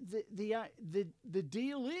the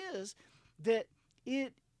deal is that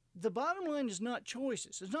the bottom line is not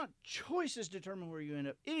choices. It's not choices determine where you end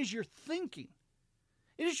up. It is your thinking.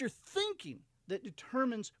 It is your thinking that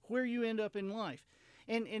determines where you end up in life.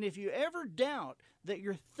 And if you ever doubt that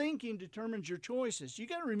your thinking determines your choices, you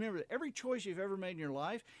got to remember that every choice you've ever made in your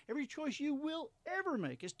life, every choice you will ever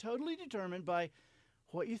make is totally determined by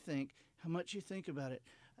what you think, how much you think about it,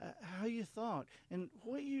 how you thought, and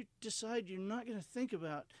what you decide you're not going to think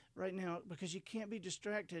about right now because you can't be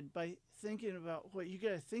distracted by thinking about what you got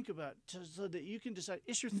to think about so that you can decide.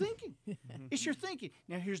 It's your thinking. It's your thinking.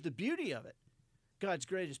 Now, here's the beauty of it. God's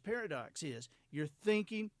greatest paradox is your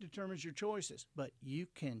thinking determines your choices, but you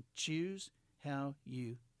can choose how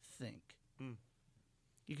you think.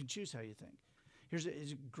 You can choose how you think. Here's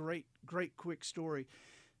a great quick story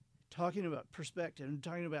talking about perspective and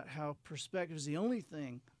talking about how perspective is the only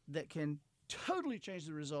thing that can totally change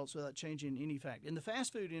the results without changing any fact. In the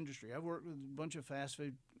fast food industry, I've worked with a bunch of fast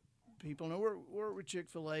food people, and I worked with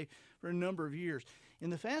Chick-fil-A for a number of years. In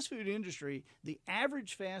the fast food industry, the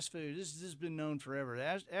average fast food, this has been known forever,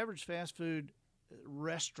 the average fast food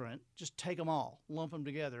restaurant, just take them all, lump them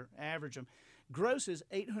together, average them, grosses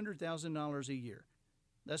 $800,000 a year.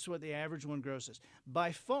 That's what the average one grosses.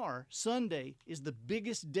 By far, Sunday is the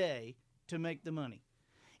biggest day to make the money.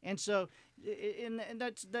 And so, and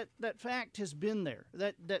that fact has been there.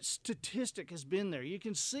 That statistic has been there. You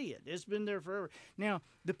can see it. It's been there forever. Now,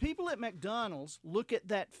 the people at McDonald's look at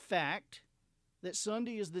that fact, that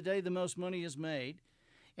Sunday is the day the most money is made,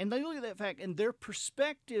 and they look at that fact, and their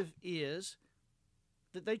perspective is,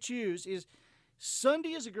 that they choose, is Sunday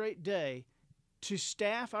is a great day to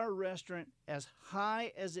staff our restaurant as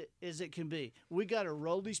high as it can be. We got to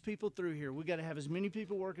roll these people through here. We got to have as many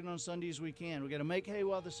people working on Sunday as we can. We got to make hay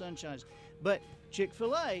while the sun shines. But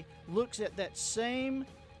Chick-fil-A looks at that same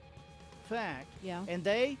fact, and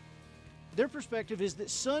their perspective is that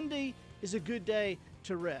Sunday is a good day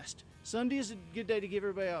to rest. Sunday is a good day to give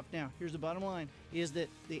everybody off. Now, here's the bottom line: is that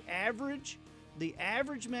the average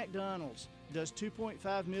McDonald's does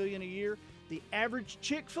 $2.5 million a year. The average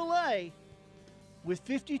Chick-fil-A, with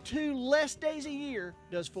 52 less days a year,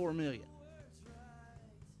 does $4 million.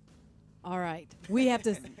 All right. We have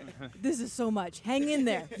to, this is so much. Hang in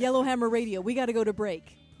there. Yellowhammer Radio. We got to go to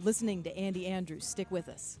break. Listening to Andy Andrews. Stick with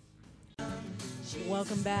us.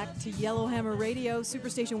 Welcome back to Yellowhammer Radio,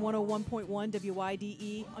 Superstation 101.1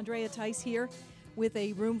 WYDE. Andrea Tice here with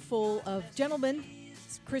a room full of gentlemen,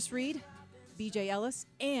 Chris Reed, BJ Ellis,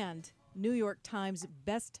 and New York Times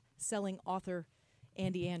best-selling author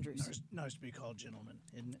Andy Andrews. Nice to be called gentleman,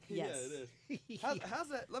 isn't it? Yes. Yeah, it is. How's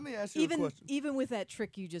that? Let me ask you a question. Even with that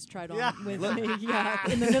trick you just tried on with me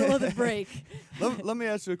in the middle of the break. Let me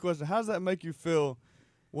ask you a question. How does that make you feel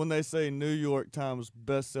when they say New York Times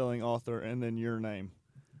best-selling author and then your name?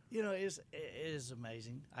 You know, it is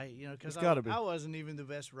amazing. Because I wasn't even the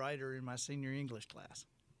best writer in my senior English class.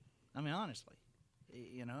 I mean, honestly,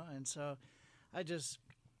 and so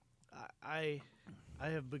I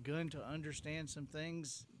have begun to understand some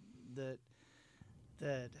things that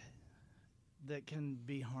can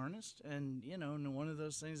be harnessed, and and one of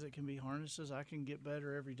those things that can be harnessed is I can get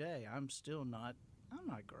better every day. I'm not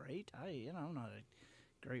great. I'm not a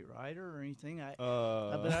great writer or anything.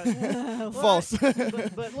 False.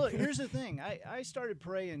 But look, here's the thing. I started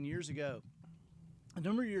praying years ago. A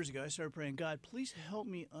number of years ago, I started praying, God, please help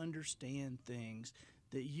me understand things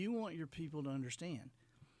that you want your people to understand.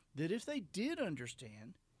 That if they did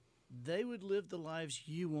understand, they would live the lives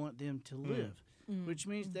you want them to live, which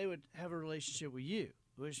means they would have a relationship with you,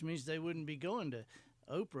 which means they wouldn't be going to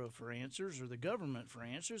Oprah for answers or the government for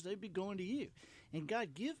answers. They'd be going to you. And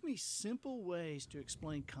God, give me simple ways to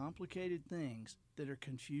explain complicated things that are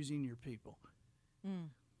confusing your people.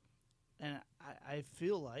 And I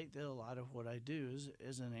feel like that a lot of what I do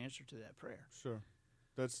is an answer to that prayer. Sure.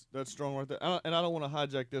 That's strong right there. And I don't want to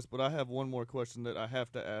hijack this, but I have one more question that I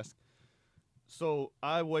have to ask. So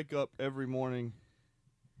I wake up every morning,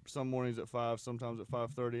 some mornings at 5, sometimes at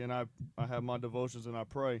 5:30, and I have my devotions and I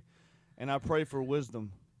pray. And I pray for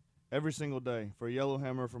wisdom every single day, for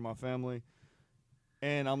Yellowhammer, for my family.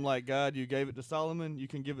 And I'm like, God, you gave it to Solomon, you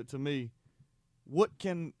can give it to me. What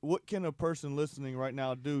can a person listening right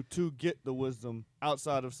now do to get the wisdom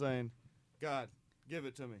outside of saying, God, give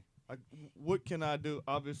it to me? What can I do?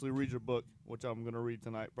 Obviously, read your book, which I'm going to read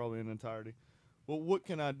tonight, probably in entirety. But what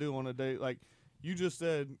can I do on a day? Like you just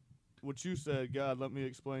said, what you said, God, let me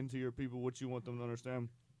explain to your people what you want them to understand.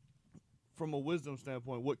 From a wisdom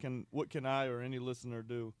standpoint, what can I or any listener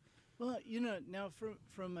do? Well, now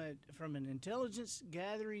from an intelligence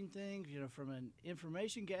gathering thing, from an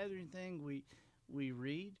information gathering thing, we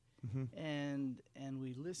read and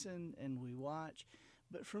we listen and we watch.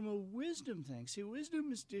 But from a wisdom thing, see,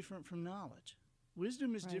 wisdom is different from knowledge.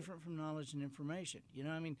 Wisdom is different from knowledge and information.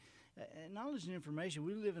 Knowledge and information,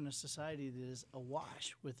 we live in a society that is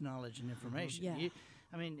awash with knowledge and information. Yeah.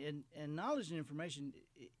 And knowledge and information,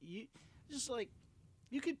 you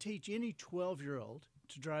could teach any 12-year-old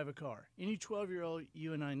to drive a car. Any 12-year-old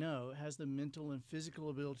you and I know has the mental and physical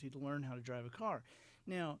ability to learn how to drive a car.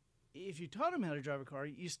 Now, if you taught them how to drive a car,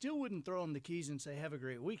 you still wouldn't throw them the keys and say, have a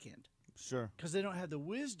great weekend. Sure. Because they don't have the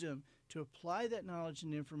wisdom to apply that knowledge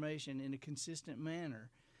and information in a consistent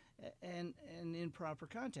manner and in proper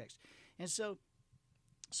context. And so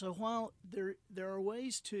So while there are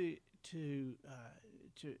ways to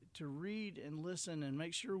read and listen and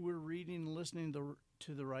make sure we're reading and listening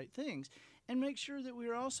to the right things, and make sure that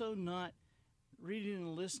we're also not reading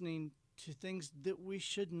and listening to things that we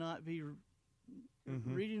should not be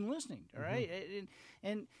reading and listening. All right,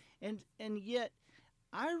 and yet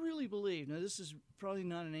I really believe, now this is probably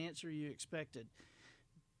not an answer you expected,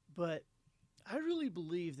 but I really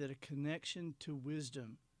believe that a connection to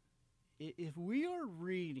wisdom, if we are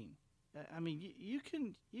reading, I mean, you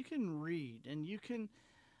can read and you can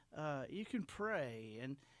pray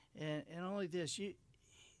and all like this.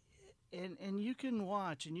 And you can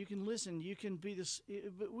watch and you can listen. You can be this.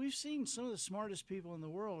 But we've seen some of the smartest people in the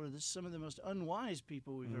world, or some of the most unwise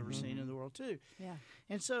people we've ever seen in the world too. Yeah.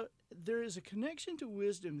 And so there is a connection to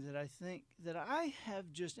wisdom that I think that I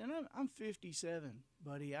have just. And I'm 57,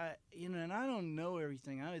 buddy. And I don't know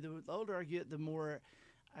everything. The older I get, the more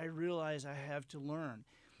I realize I have to learn.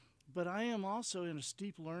 But I am also in a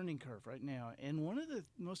steep learning curve right now. And one of the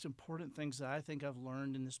most important things that I think I've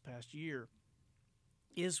learned in this past year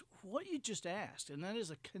is what you just asked, and that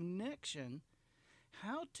is a connection,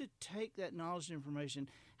 how to take that knowledge and information,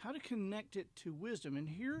 how to connect it to wisdom. And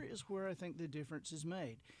here is where I think the difference is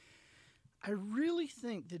made. I really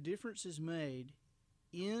think the difference is made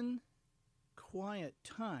in quiet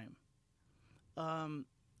time.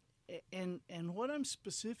 And what I'm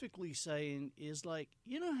specifically saying is, like,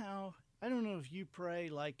 you know how, I don't know if you pray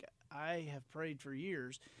like I have prayed for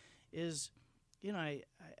years, is, you know,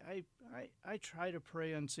 I try to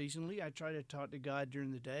pray unceasingly. I try to talk to God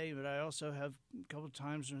during the day, but I also have a couple of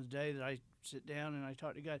times during the day that I sit down and I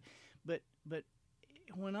talk to God. But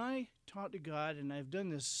when I talk to God, and I've done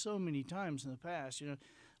this so many times in the past, you know,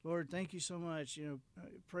 Lord, thank you so much. You know,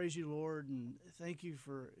 praise you, Lord, and thank you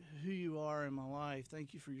for who you are in my life.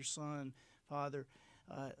 Thank you for your Son, Father.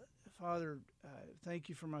 Father, thank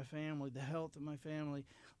you for my family, the health of my family.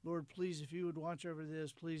 Lord, please, if you would watch over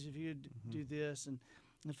this, please, if you would do this. And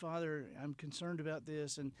Father, I'm concerned about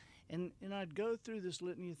this. And I'd go through this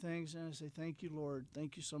litany of things, and I'd say, thank you, Lord.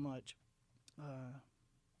 Thank you so much.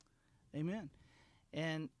 Amen.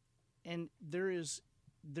 And there is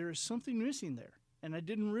something missing there. And I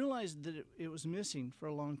didn't realize that it was missing for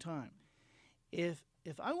a long time. If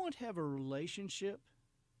I want to have a relationship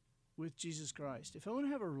with Jesus Christ, if I want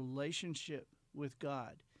to have a relationship with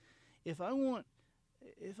God, if I want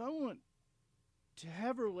to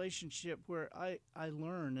have a relationship where I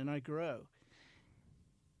learn and I grow,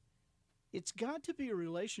 it's got to be a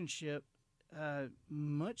relationship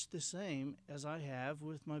much the same as I have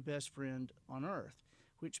with my best friend on earth,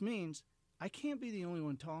 which means I can't be the only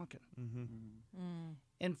one talking.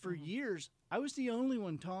 And for years, I was the only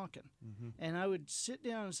one talking. And I would sit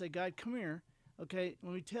down and say, God, come here. Okay,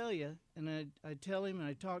 let me tell you. And I'd tell him, and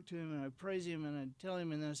I'd talk to him, and I'd praise him, and I'd tell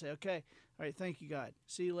him, and then I'd say, okay, all right, thank you, God.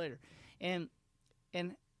 See you later. And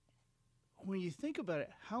when you think about it,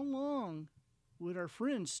 how long would our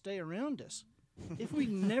friends stay around us if we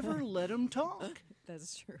never let them talk?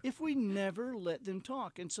 That's true. If we never let them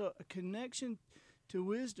talk. And so a connection to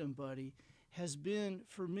wisdom, buddy, has been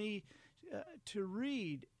for me to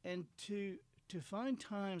read and to find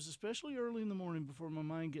times, especially early in the morning before my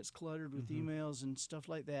mind gets cluttered with emails and stuff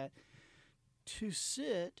like that, to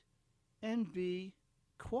sit and be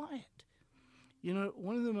quiet. You know,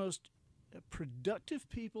 one of the most productive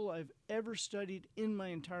people I've ever studied in my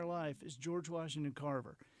entire life is George Washington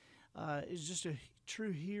Carver. He's just a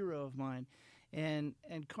true hero of mine. And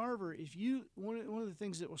Carver, one of the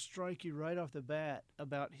things that will strike you right off the bat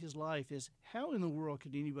about his life is, how in the world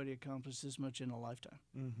could anybody accomplish this much in a lifetime?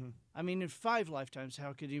 I mean, in 5 lifetimes,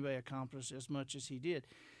 how could anybody accomplish as much as he did?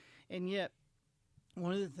 And yet,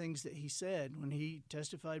 one of the things that he said when he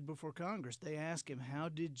testified before Congress, they asked him, how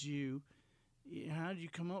did you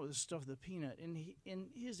come up with the stuff, the peanut? And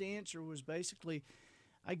his answer was basically,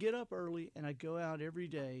 I get up early and I go out every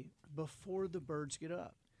day before the birds get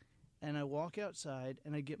up. And I walk outside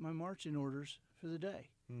and I get my marching orders for the day.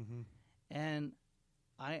 And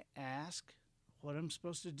I ask what I'm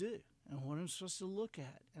supposed to do and what I'm supposed to look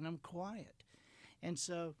at, and I'm quiet. And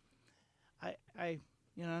so I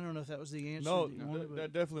don't know if that was the answer. No, that you wanted,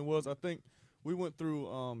 that definitely was. I think we went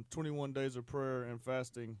through 21 days of prayer and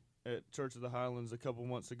fasting at Church of the Highlands a couple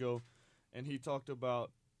months ago, and he talked about,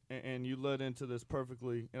 and you led into this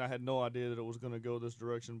perfectly, and I had no idea that it was going to go this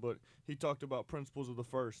direction, but he talked about principles of the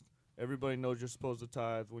first. Everybody knows you're supposed to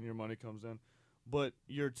tithe when your money comes in. But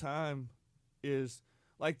your time is,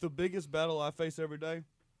 like, the biggest battle I face every day.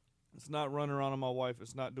 It's not running around on my wife.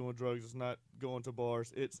 It's not doing drugs. It's not going to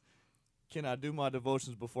bars. It's, can I do my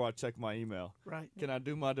devotions before I check my email? Right. Can I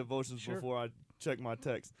do my devotions before I check my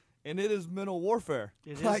text? and it is mental warfare.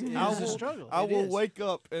 It is, Like, it I is a will- struggle. I It will is. wake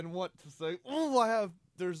up and want to say, "Oh,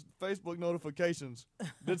 there's Facebook notifications.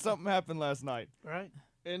 Did something happen last night?" Right.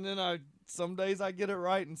 And then some days I get it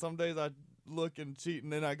right, and some days I look and cheat,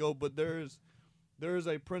 and then I go. But there is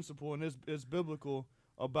a principle, and it's biblical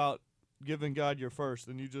about giving God your first,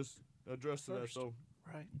 and you just addressed that. First. So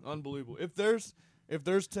Right. unbelievable. If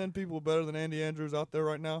there's 10 people better than Andy Andrews out there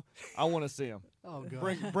right now, I want to see them. Oh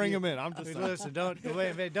God. Bring them in. I'm just Hey, saying. listen,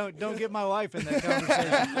 don't get my wife in that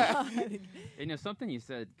conversation. You know, something you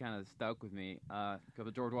said kind of stuck with me.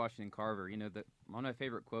 Because George Washington Carver, you know, one of my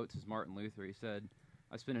favorite quotes is Martin Luther. He said,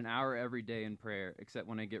 "I spend an hour every day in prayer, except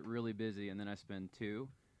when I get really busy, and then I spend 2."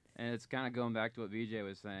 And it's kind of going back to what BJ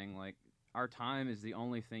was saying. Like, our time is the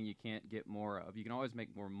only thing you can't get more of. You can always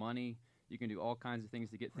make more money. You can do all kinds of things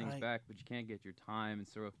to get things Right. back, but you can't get your time. And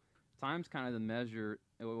so time's kind of the measure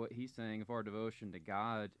of what he's saying of our devotion to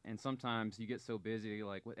God. And sometimes you get so busy,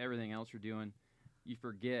 like with everything else you're doing, you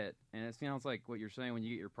forget. And it sounds like what you're saying, when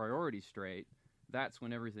you get your priorities straight, that's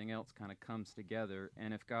when everything else kind of comes together.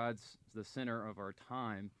 And if God's the center of our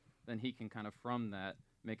time, then he can kind of from that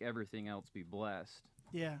make everything else be blessed.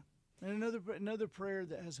 Yeah. And another prayer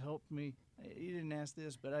that has helped me, you didn't ask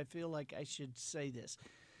this, but I feel like I should say this,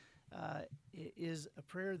 is a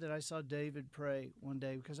prayer that I saw David pray one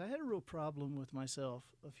day, because I had a real problem with myself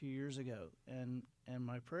a few years ago and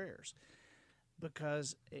my prayers.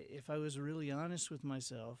 Because if I was really honest with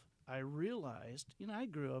myself, I realized, I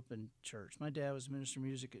grew up in church. My dad was minister of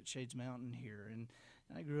music at Shades Mountain here, and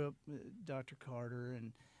I grew up with Dr. Carter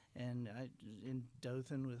and in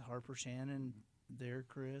Dothan with Harper Shannon there,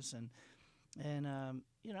 Chris, and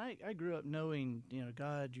I grew up knowing,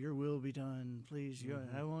 God, your will be done, please.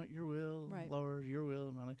 I want your will, Right. Lord, your will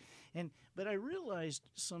in my life. But I realized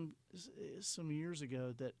some years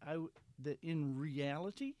ago that in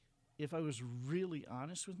reality, if I was really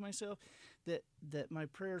honest with myself, that my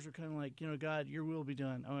prayers are kind of like, God, your will be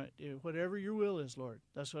done. I want, whatever your will is, Lord,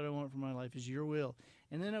 that's what I want for my life, is your will.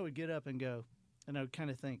 And then I would get up and go, and I would kind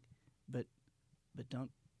of think, but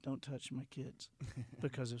don't touch my kids,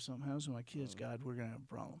 because if something happens to my kids, God, we're going to have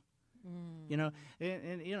a problem.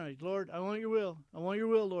 And Lord, I want your will. I want your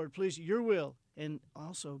will, Lord, please, your will. And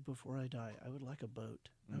also, before I die, I would like a boat.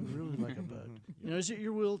 I would really like a boat. Is it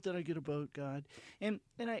your will that I get a boat, God? And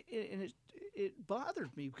it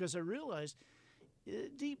bothered me, because I realized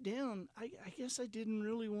deep down, I guess I didn't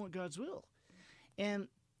really want God's will. And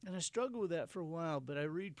I struggled with that for a while, but I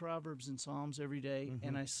read Proverbs and Psalms every day,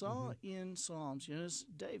 and I saw in Psalms, it's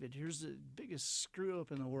David, here's the biggest screw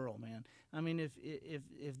up in the world, man. I mean,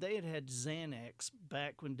 if they had Xanax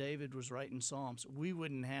back when David was writing Psalms, we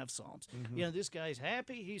wouldn't have Psalms. This guy's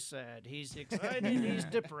happy, he's sad, he's excited, he's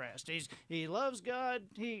depressed, he loves God,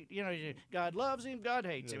 God loves him, God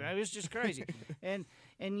hates him. It was just crazy. And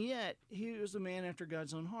yet, he was a man after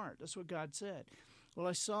God's own heart. That's what God said. Well,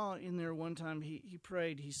 I saw in there one time he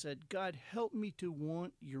prayed, he said, God, help me to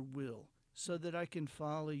want your will so that I can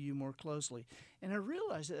follow you more closely. And I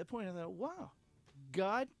realized at that point, I thought, wow,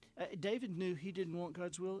 God, David knew he didn't want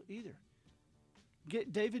God's will either.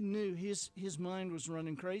 David knew his mind was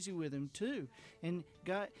running crazy with him too. And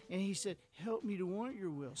he said, help me to want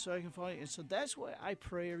your will so I can follow you. And so that's why I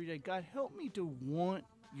pray every day, God, help me to want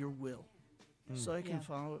your will so I can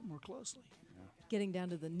follow it more closely. Getting down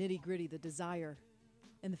to the nitty-gritty, the desire,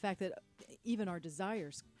 and the fact that even our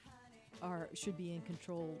desires should be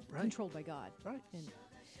controlled by God. Right.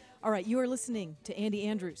 All right, you are listening to Andy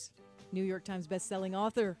Andrews, New York Times best-selling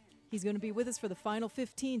author. He's going to be with us for the final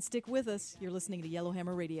 15. Stick with us. You're listening to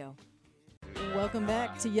Yellowhammer Radio. Welcome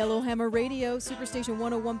back to Yellowhammer Radio, Superstation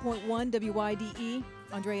 101.1 WYDE.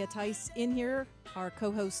 Andrea Tice in here. Our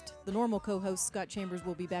co-host, the normal co-host, Scott Chambers,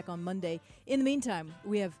 will be back on Monday. In the meantime,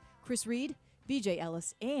 we have Chris Reed, BJ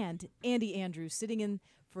Ellis, and Andy Andrews sitting in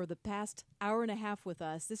for the past hour and a half with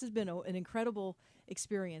us. This has been an incredible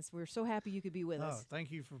experience. We're so happy you could be with us. Thank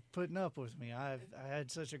you for putting up with me. I had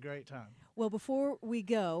such a great time. Well, before we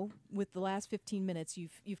go with the last 15 minutes,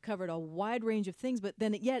 you've covered a wide range of things, but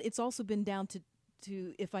then yet it's also been down to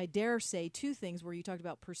if I dare say, 2 things where you talked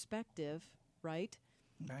about perspective, right?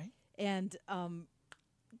 Right. And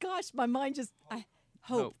gosh, my mind just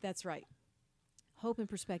hope. That's right. Hope and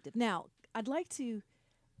perspective. Now, I'd like to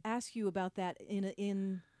ask you about that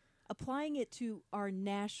in applying it to our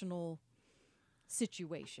national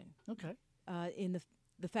situation. Okay. In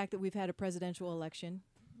the fact that we've had a presidential election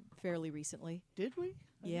fairly recently. Did we?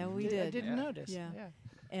 Yeah, we did. I didn't notice. Yeah.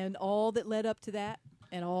 And all that led up to that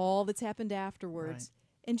and all that's happened afterwards.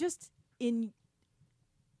 Right. And just in...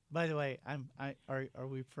 By the way, are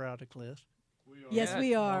we proud of Cliff? Yes,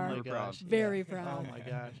 we are. Oh my gosh. Very proud. Oh my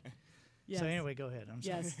gosh. Yes. So anyway, go ahead. I'm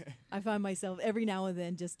sorry. Yes. I find myself every now and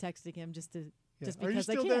then just texting him just Yeah. because Are you I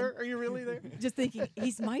still can. there? Are you really there? Just thinking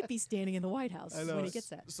he might be standing in the White House I know. when he gets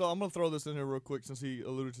that. So I'm gonna throw this in here real quick since he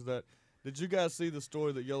alluded to that. Did you guys see the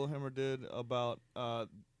story that Yellowhammer did about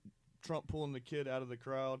Trump pulling the kid out of the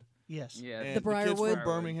crowd? Yes. Yeah, And The the kids Briarwood? from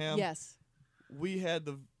Birmingham. Yes. We had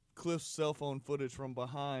the Cliff's cell phone footage from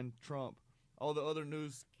behind Trump. All the other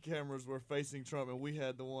news cameras were facing Trump, and we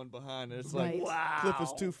had the one behind. And it's Right. like Wow. Cliff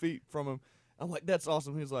is 2 feet from him. I'm like, that's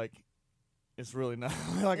awesome. He's like, it's really not.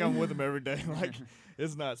 Like I'm with him every day. Like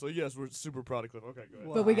it's not. So yes, we're super proud of Cliff. Okay, go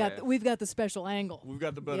ahead. But we Wow. got we've got the special angle. We've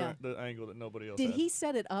got the better Yeah. the angle that nobody else Did has. he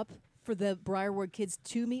set it up for the Briarwood kids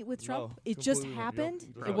to meet with Trump? No, It just completely not. happened. Yep.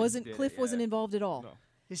 It Probably wasn't did it, Cliff wasn't yeah. involved at all. No.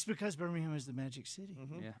 It's because Birmingham is the magic city.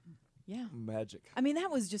 Mhm. Yeah. Yeah. Magic. I mean,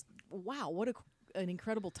 that was just wow! What an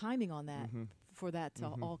incredible timing on that Mhm. for that to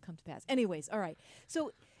Mhm. all come to pass. Anyways, all right.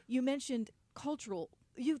 So you mentioned cultural.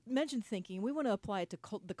 You mentioned thinking. We want to apply it to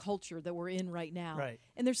the culture that we're in right now. Right.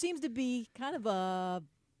 And there seems to be kind of a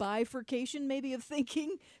bifurcation, maybe, of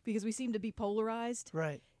thinking because we seem to be polarized.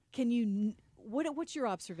 Right. Can you? What's your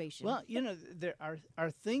observation? Well, there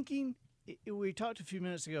our thinking. We talked a few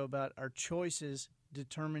minutes ago about our choices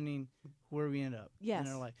determining where we end up Yes.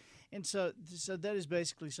 in our life, and so that is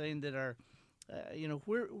basically saying that our,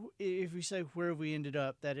 where if we say where we ended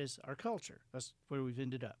up, that is our culture. That's where we've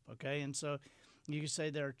ended up. Okay, and so you can say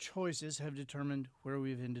that our choices have determined where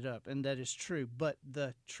we've ended up, and that is true. But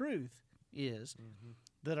the truth is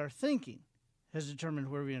that our thinking has determined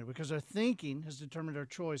where we end up, because our thinking has determined our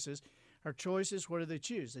choices. Our choices, what do they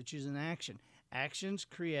choose? They choose an action. Actions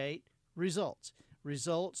create results.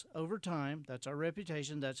 Results over time, that's our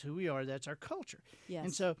reputation, that's who we are, that's our culture. yes.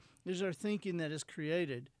 And so there's our thinking that has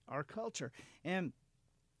created our culture. And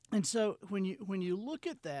so when you look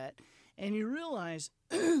at that and you realize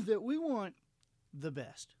that we want the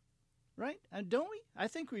best, right? Don't we? I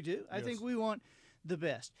think we do. I Yes. think we want the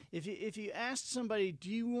best. If you ask somebody, do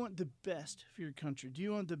you want the best for your country? Do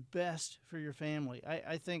you want the best for your family?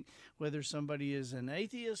 I think whether somebody is an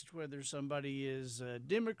atheist, whether somebody is a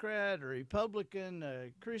Democrat or Republican,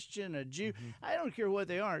 a Christian, a Jew, I don't care what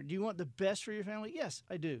they are. Do you want the best for your family? Yes,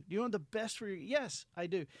 I do. Do you want the best for your? Yes, I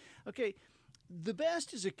do. Okay, the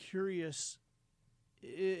best is a curious.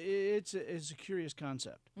 It's a curious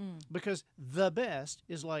concept because the best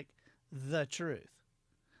is like the truth.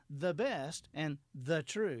 The best and the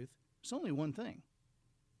truth is only one thing.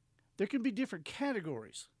 There can be different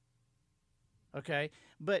categories. Okay?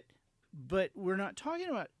 But we're not talking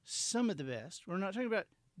about some of the best. We're not talking about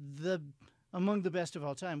among the best of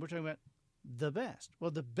all time. We're talking about the best.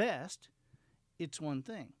 Well, the best, it's one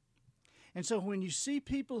thing. And so when you see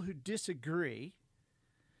people who disagree,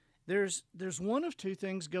 there's one of two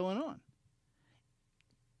things going on.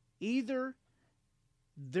 Either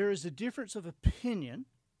there is a difference of opinion.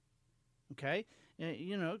 Okay,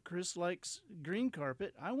 Chris likes green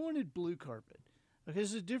carpet. I wanted blue carpet. Okay,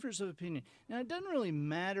 there's a difference of opinion. Now, it doesn't really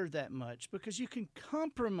matter that much because you can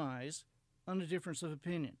compromise on a difference of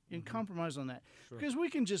opinion. You can compromise on that because we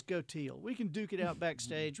can just go teal. We can duke it out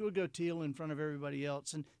backstage. We'll go teal in front of everybody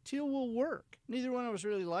else, and teal will work. Neither one of us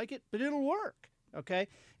really like it, but it'll work. Okay,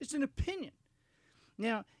 it's an opinion.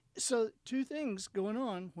 Now, so two things going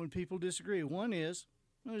on when people disagree. One is,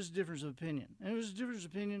 well, there's a difference of opinion. And if there's a difference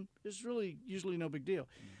of opinion, it's really usually no big deal.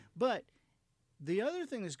 But the other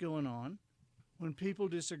thing that's going on when people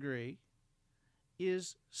disagree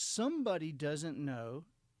is somebody doesn't know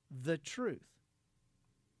the truth.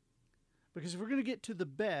 Because if we're going to get to the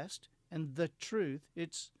best and the truth,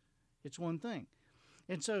 it's one thing.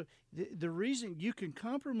 And so the reason you can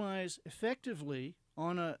compromise effectively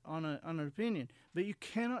on an opinion, but you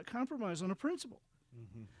cannot compromise on a principle.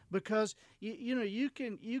 Because you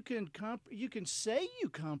can say you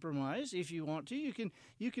compromise if you want to.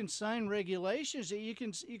 You can sign regulations that you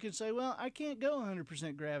can say, well, I can't go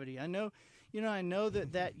 100% gravity. I know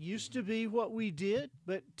that used to be what we did,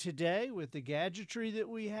 but today with the gadgetry that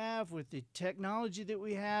we have, with the technology that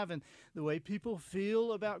we have, and the way people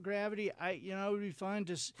feel about gravity, it would be fine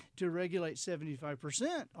to regulate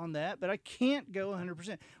 75% on that, but I can't go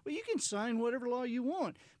 100%. Well, you can sign whatever law you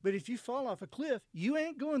want, but if you fall off a cliff, you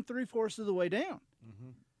ain't going 3/4 of the way down.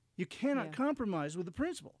 You cannot compromise with the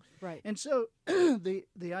principle. Right. And so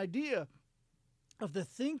the idea of the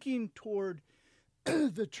thinking toward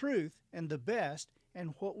the truth and the best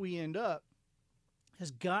and what we end up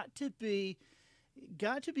has got to be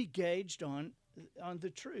gauged on the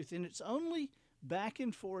truth, and it's only back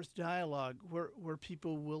and forth dialogue where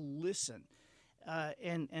people will listen,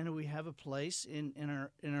 and we have a place in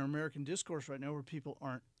our American discourse right now where people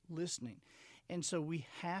aren't listening, and so we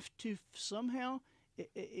have to somehow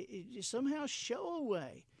somehow show a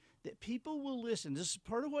way that people will listen. This is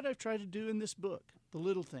part of what I've tried to do in this book, The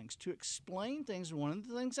Little Things, to explain things. One of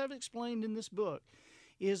the things I've explained in this book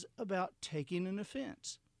is about taking an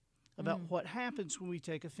offense, about what happens when we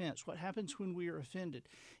take offense, what happens when we are offended.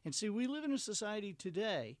 And see, we live in a society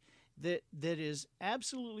today that is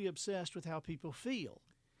absolutely obsessed with how people feel.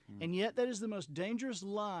 And yet that is the most dangerous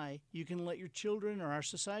lie you can let your children or our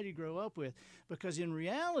society grow up with, because in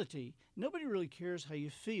reality, nobody really cares how you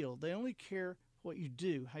feel. They only care what you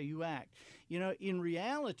do, how you act. You know, in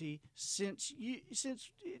reality, since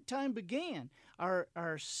time began,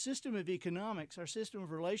 our system of economics, our system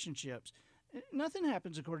of relationships, nothing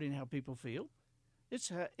happens according to how people feel. It's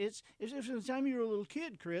from the time you were a little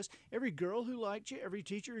kid, Chris, every girl who liked you, every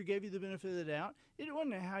teacher who gave you the benefit of the doubt, it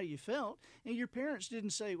wasn't how you felt. And your parents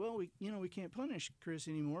didn't say, well, we can't punish Chris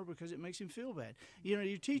anymore because it makes him feel bad. You know,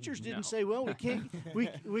 your teachers didn't say, well,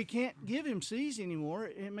 we can't give him C's anymore.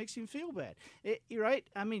 It makes him feel bad. Right?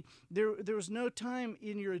 I mean, there was no time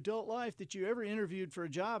in your adult life that you ever interviewed for a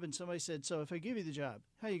job and somebody said, so if I give you the job,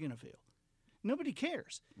 how are you going to feel? Nobody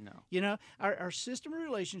cares. No. You know, our system of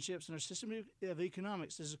relationships and our system of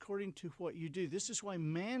economics is according to what you do. This is why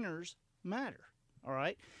manners matter, all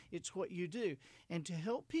right? It's what you do. And to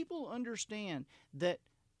help people understand that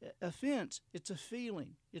offense, it's a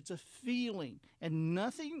feeling. It's a feeling. And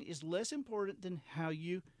nothing is less important than how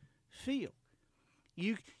you feel.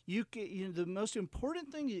 The most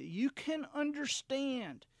important thing that you can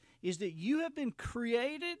understand is that you have been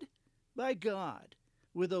created by God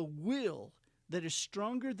with a will that is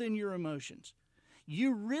stronger than your emotions.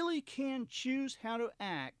 You really can choose how to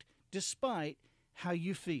act despite how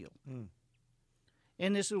you feel.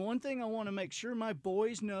 And this is one thing I want to make sure my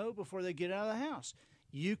boys know before they get out of the house.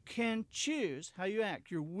 You can choose how you act.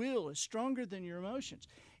 Your will is stronger than your emotions.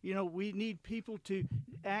 You know, we need people to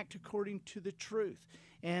act according to the truth.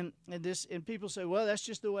 And people say, well, that's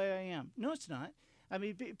just the way I am. No, it's not. I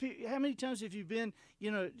mean, how many times have you been,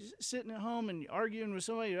 sitting at home and arguing with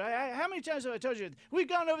somebody? How many times have I told you, we've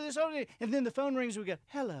gone over this all day, and then the phone rings and we go,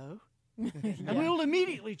 hello. And we will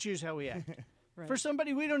immediately choose how we act. Right. For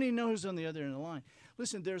somebody we don't even know who's on the other end of the line.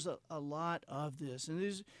 Listen, there's a lot of this, and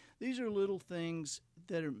these are little things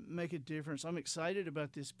that make a difference. I'm excited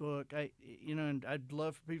about this book. And I'd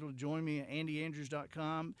love for people to join me at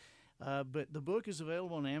andyandrews.com. But the book is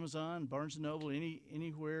available on Amazon, Barnes & Noble,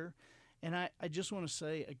 anywhere. And I just want to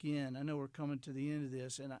say again, I know we're coming to the end of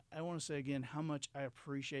this, and I want to say again how much I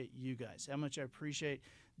appreciate you guys, how much I appreciate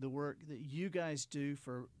the work that you guys do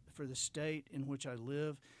for the state in which I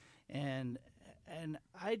live. And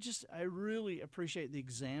I really appreciate the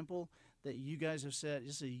example that you guys have set.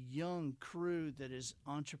 It's a young crew that is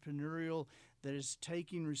entrepreneurial, that is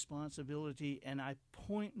taking responsibility, and I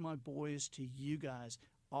point my boys to you guys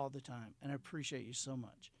all the time, and I appreciate you so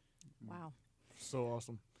much. Wow. So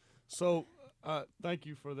awesome. So thank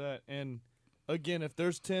you for that. And again, if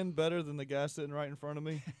there's 10 better than the guy sitting right in front of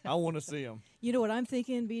me, I want to see them. You know what I'm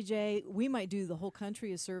thinking, BJ? We might do the whole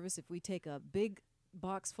country a service if we take a big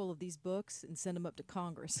box full of these books and send them up to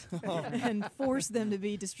Congress and force them to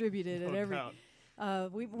be distributed at every.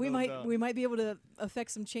 We might be able to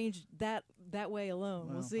affect some change that way alone.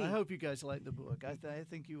 Well, we'll see. I hope you guys like the book. I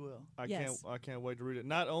think you will. I can't wait to read it.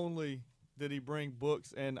 Not only did he bring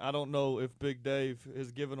books, and I don't know if Big Dave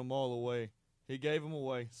has given them all away. He gave them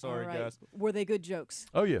away. Sorry, right. guys. Were they good jokes?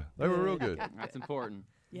 Oh, yeah. They were real good. That's important.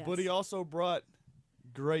 Yes. But he also brought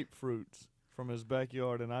grapefruits from his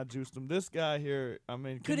backyard, and I juiced them. This guy here, I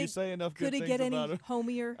mean, can you say enough good things about him? Could he get any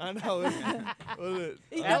homier? I know.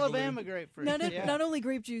 Alabama grapefruit. Not only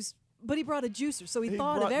grape juice, but he brought a juicer, so he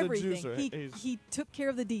thought of everything. He took care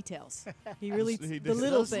of the details. He really He the did.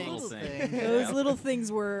 little Those things. little things. Those little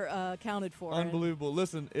things were accounted for. Unbelievable.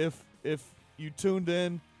 Listen, if you tuned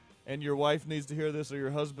in and your wife needs to hear this, or your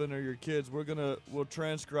husband or your kids, we'll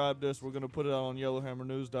transcribe this. We're gonna put it out on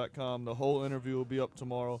YellowhammerNews.com. The whole interview will be up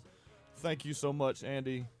tomorrow. Thank you so much,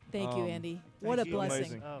 Andy. Thank you, Andy. What a you. blessing.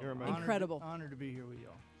 Amazing. You're amazing. Incredible. Honored to be here with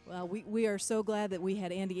y'all. Well, we are so glad that we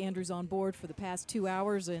had Andy Andrews on board for the past 2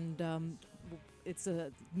 hours, and it's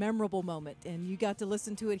a memorable moment. And you got to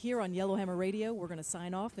listen to it here on Yellowhammer Radio. We're going to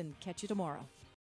sign off and catch you tomorrow.